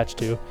we're attached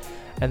to,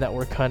 and that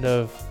we're kind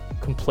of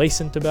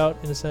complacent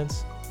about, in a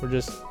sense. We're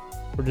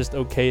just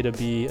okay to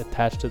be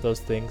attached to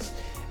those things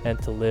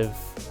and to live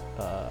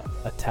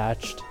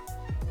attached,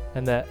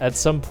 and that at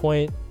some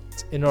point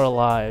in our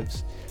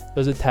lives,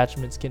 those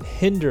attachments can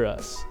hinder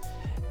us,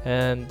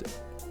 and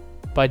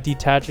by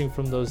detaching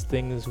from those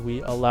things,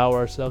 we allow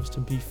ourselves to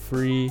be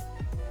free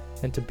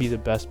and to be the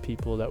best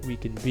people that we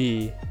can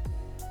be.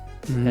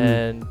 Mm-hmm.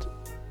 And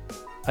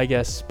I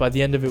guess by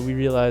the end of it, we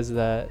realize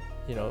that,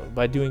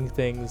 by doing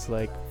things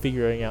like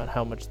figuring out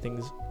how much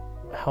things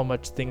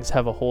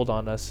have a hold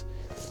on us,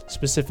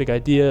 specific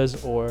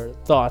ideas or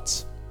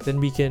thoughts, then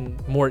we can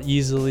more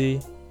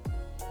easily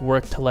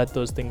work to let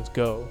those things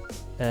go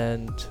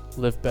and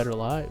live better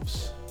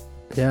lives.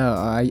 Yeah,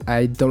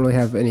 I don't really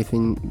have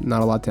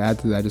not a lot to add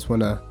to that. I just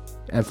want to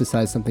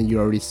emphasize something you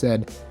already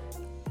said.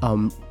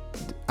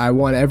 I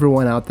want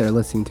everyone out there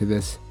listening to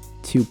this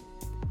to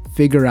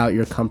figure out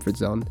your comfort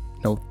zone.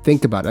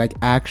 Think about it. Like,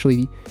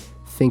 actually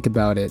think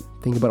about it.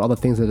 Think about all the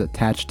things that are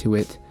attached to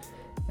it,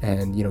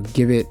 and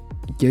give it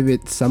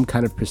some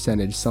kind of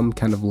percentage, some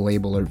kind of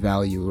label or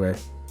value where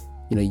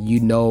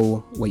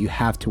what you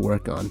have to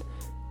work on.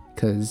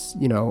 Because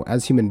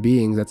as human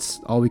beings, that's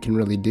all we can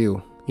really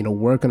do.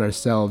 Work on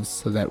ourselves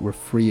so that we're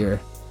freer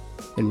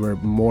and we're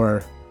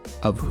more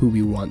of who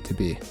we want to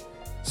be.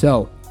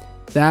 So,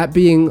 that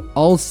being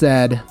all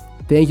said,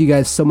 thank you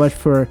guys so much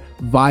for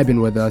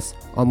vibing with us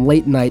on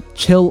Late Night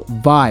Chill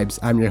Vibes.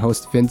 I'm your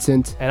host,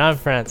 Vincent. And I'm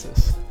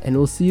Francis. And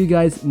we'll see you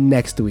guys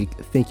next week.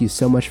 Thank you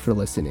so much for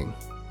listening.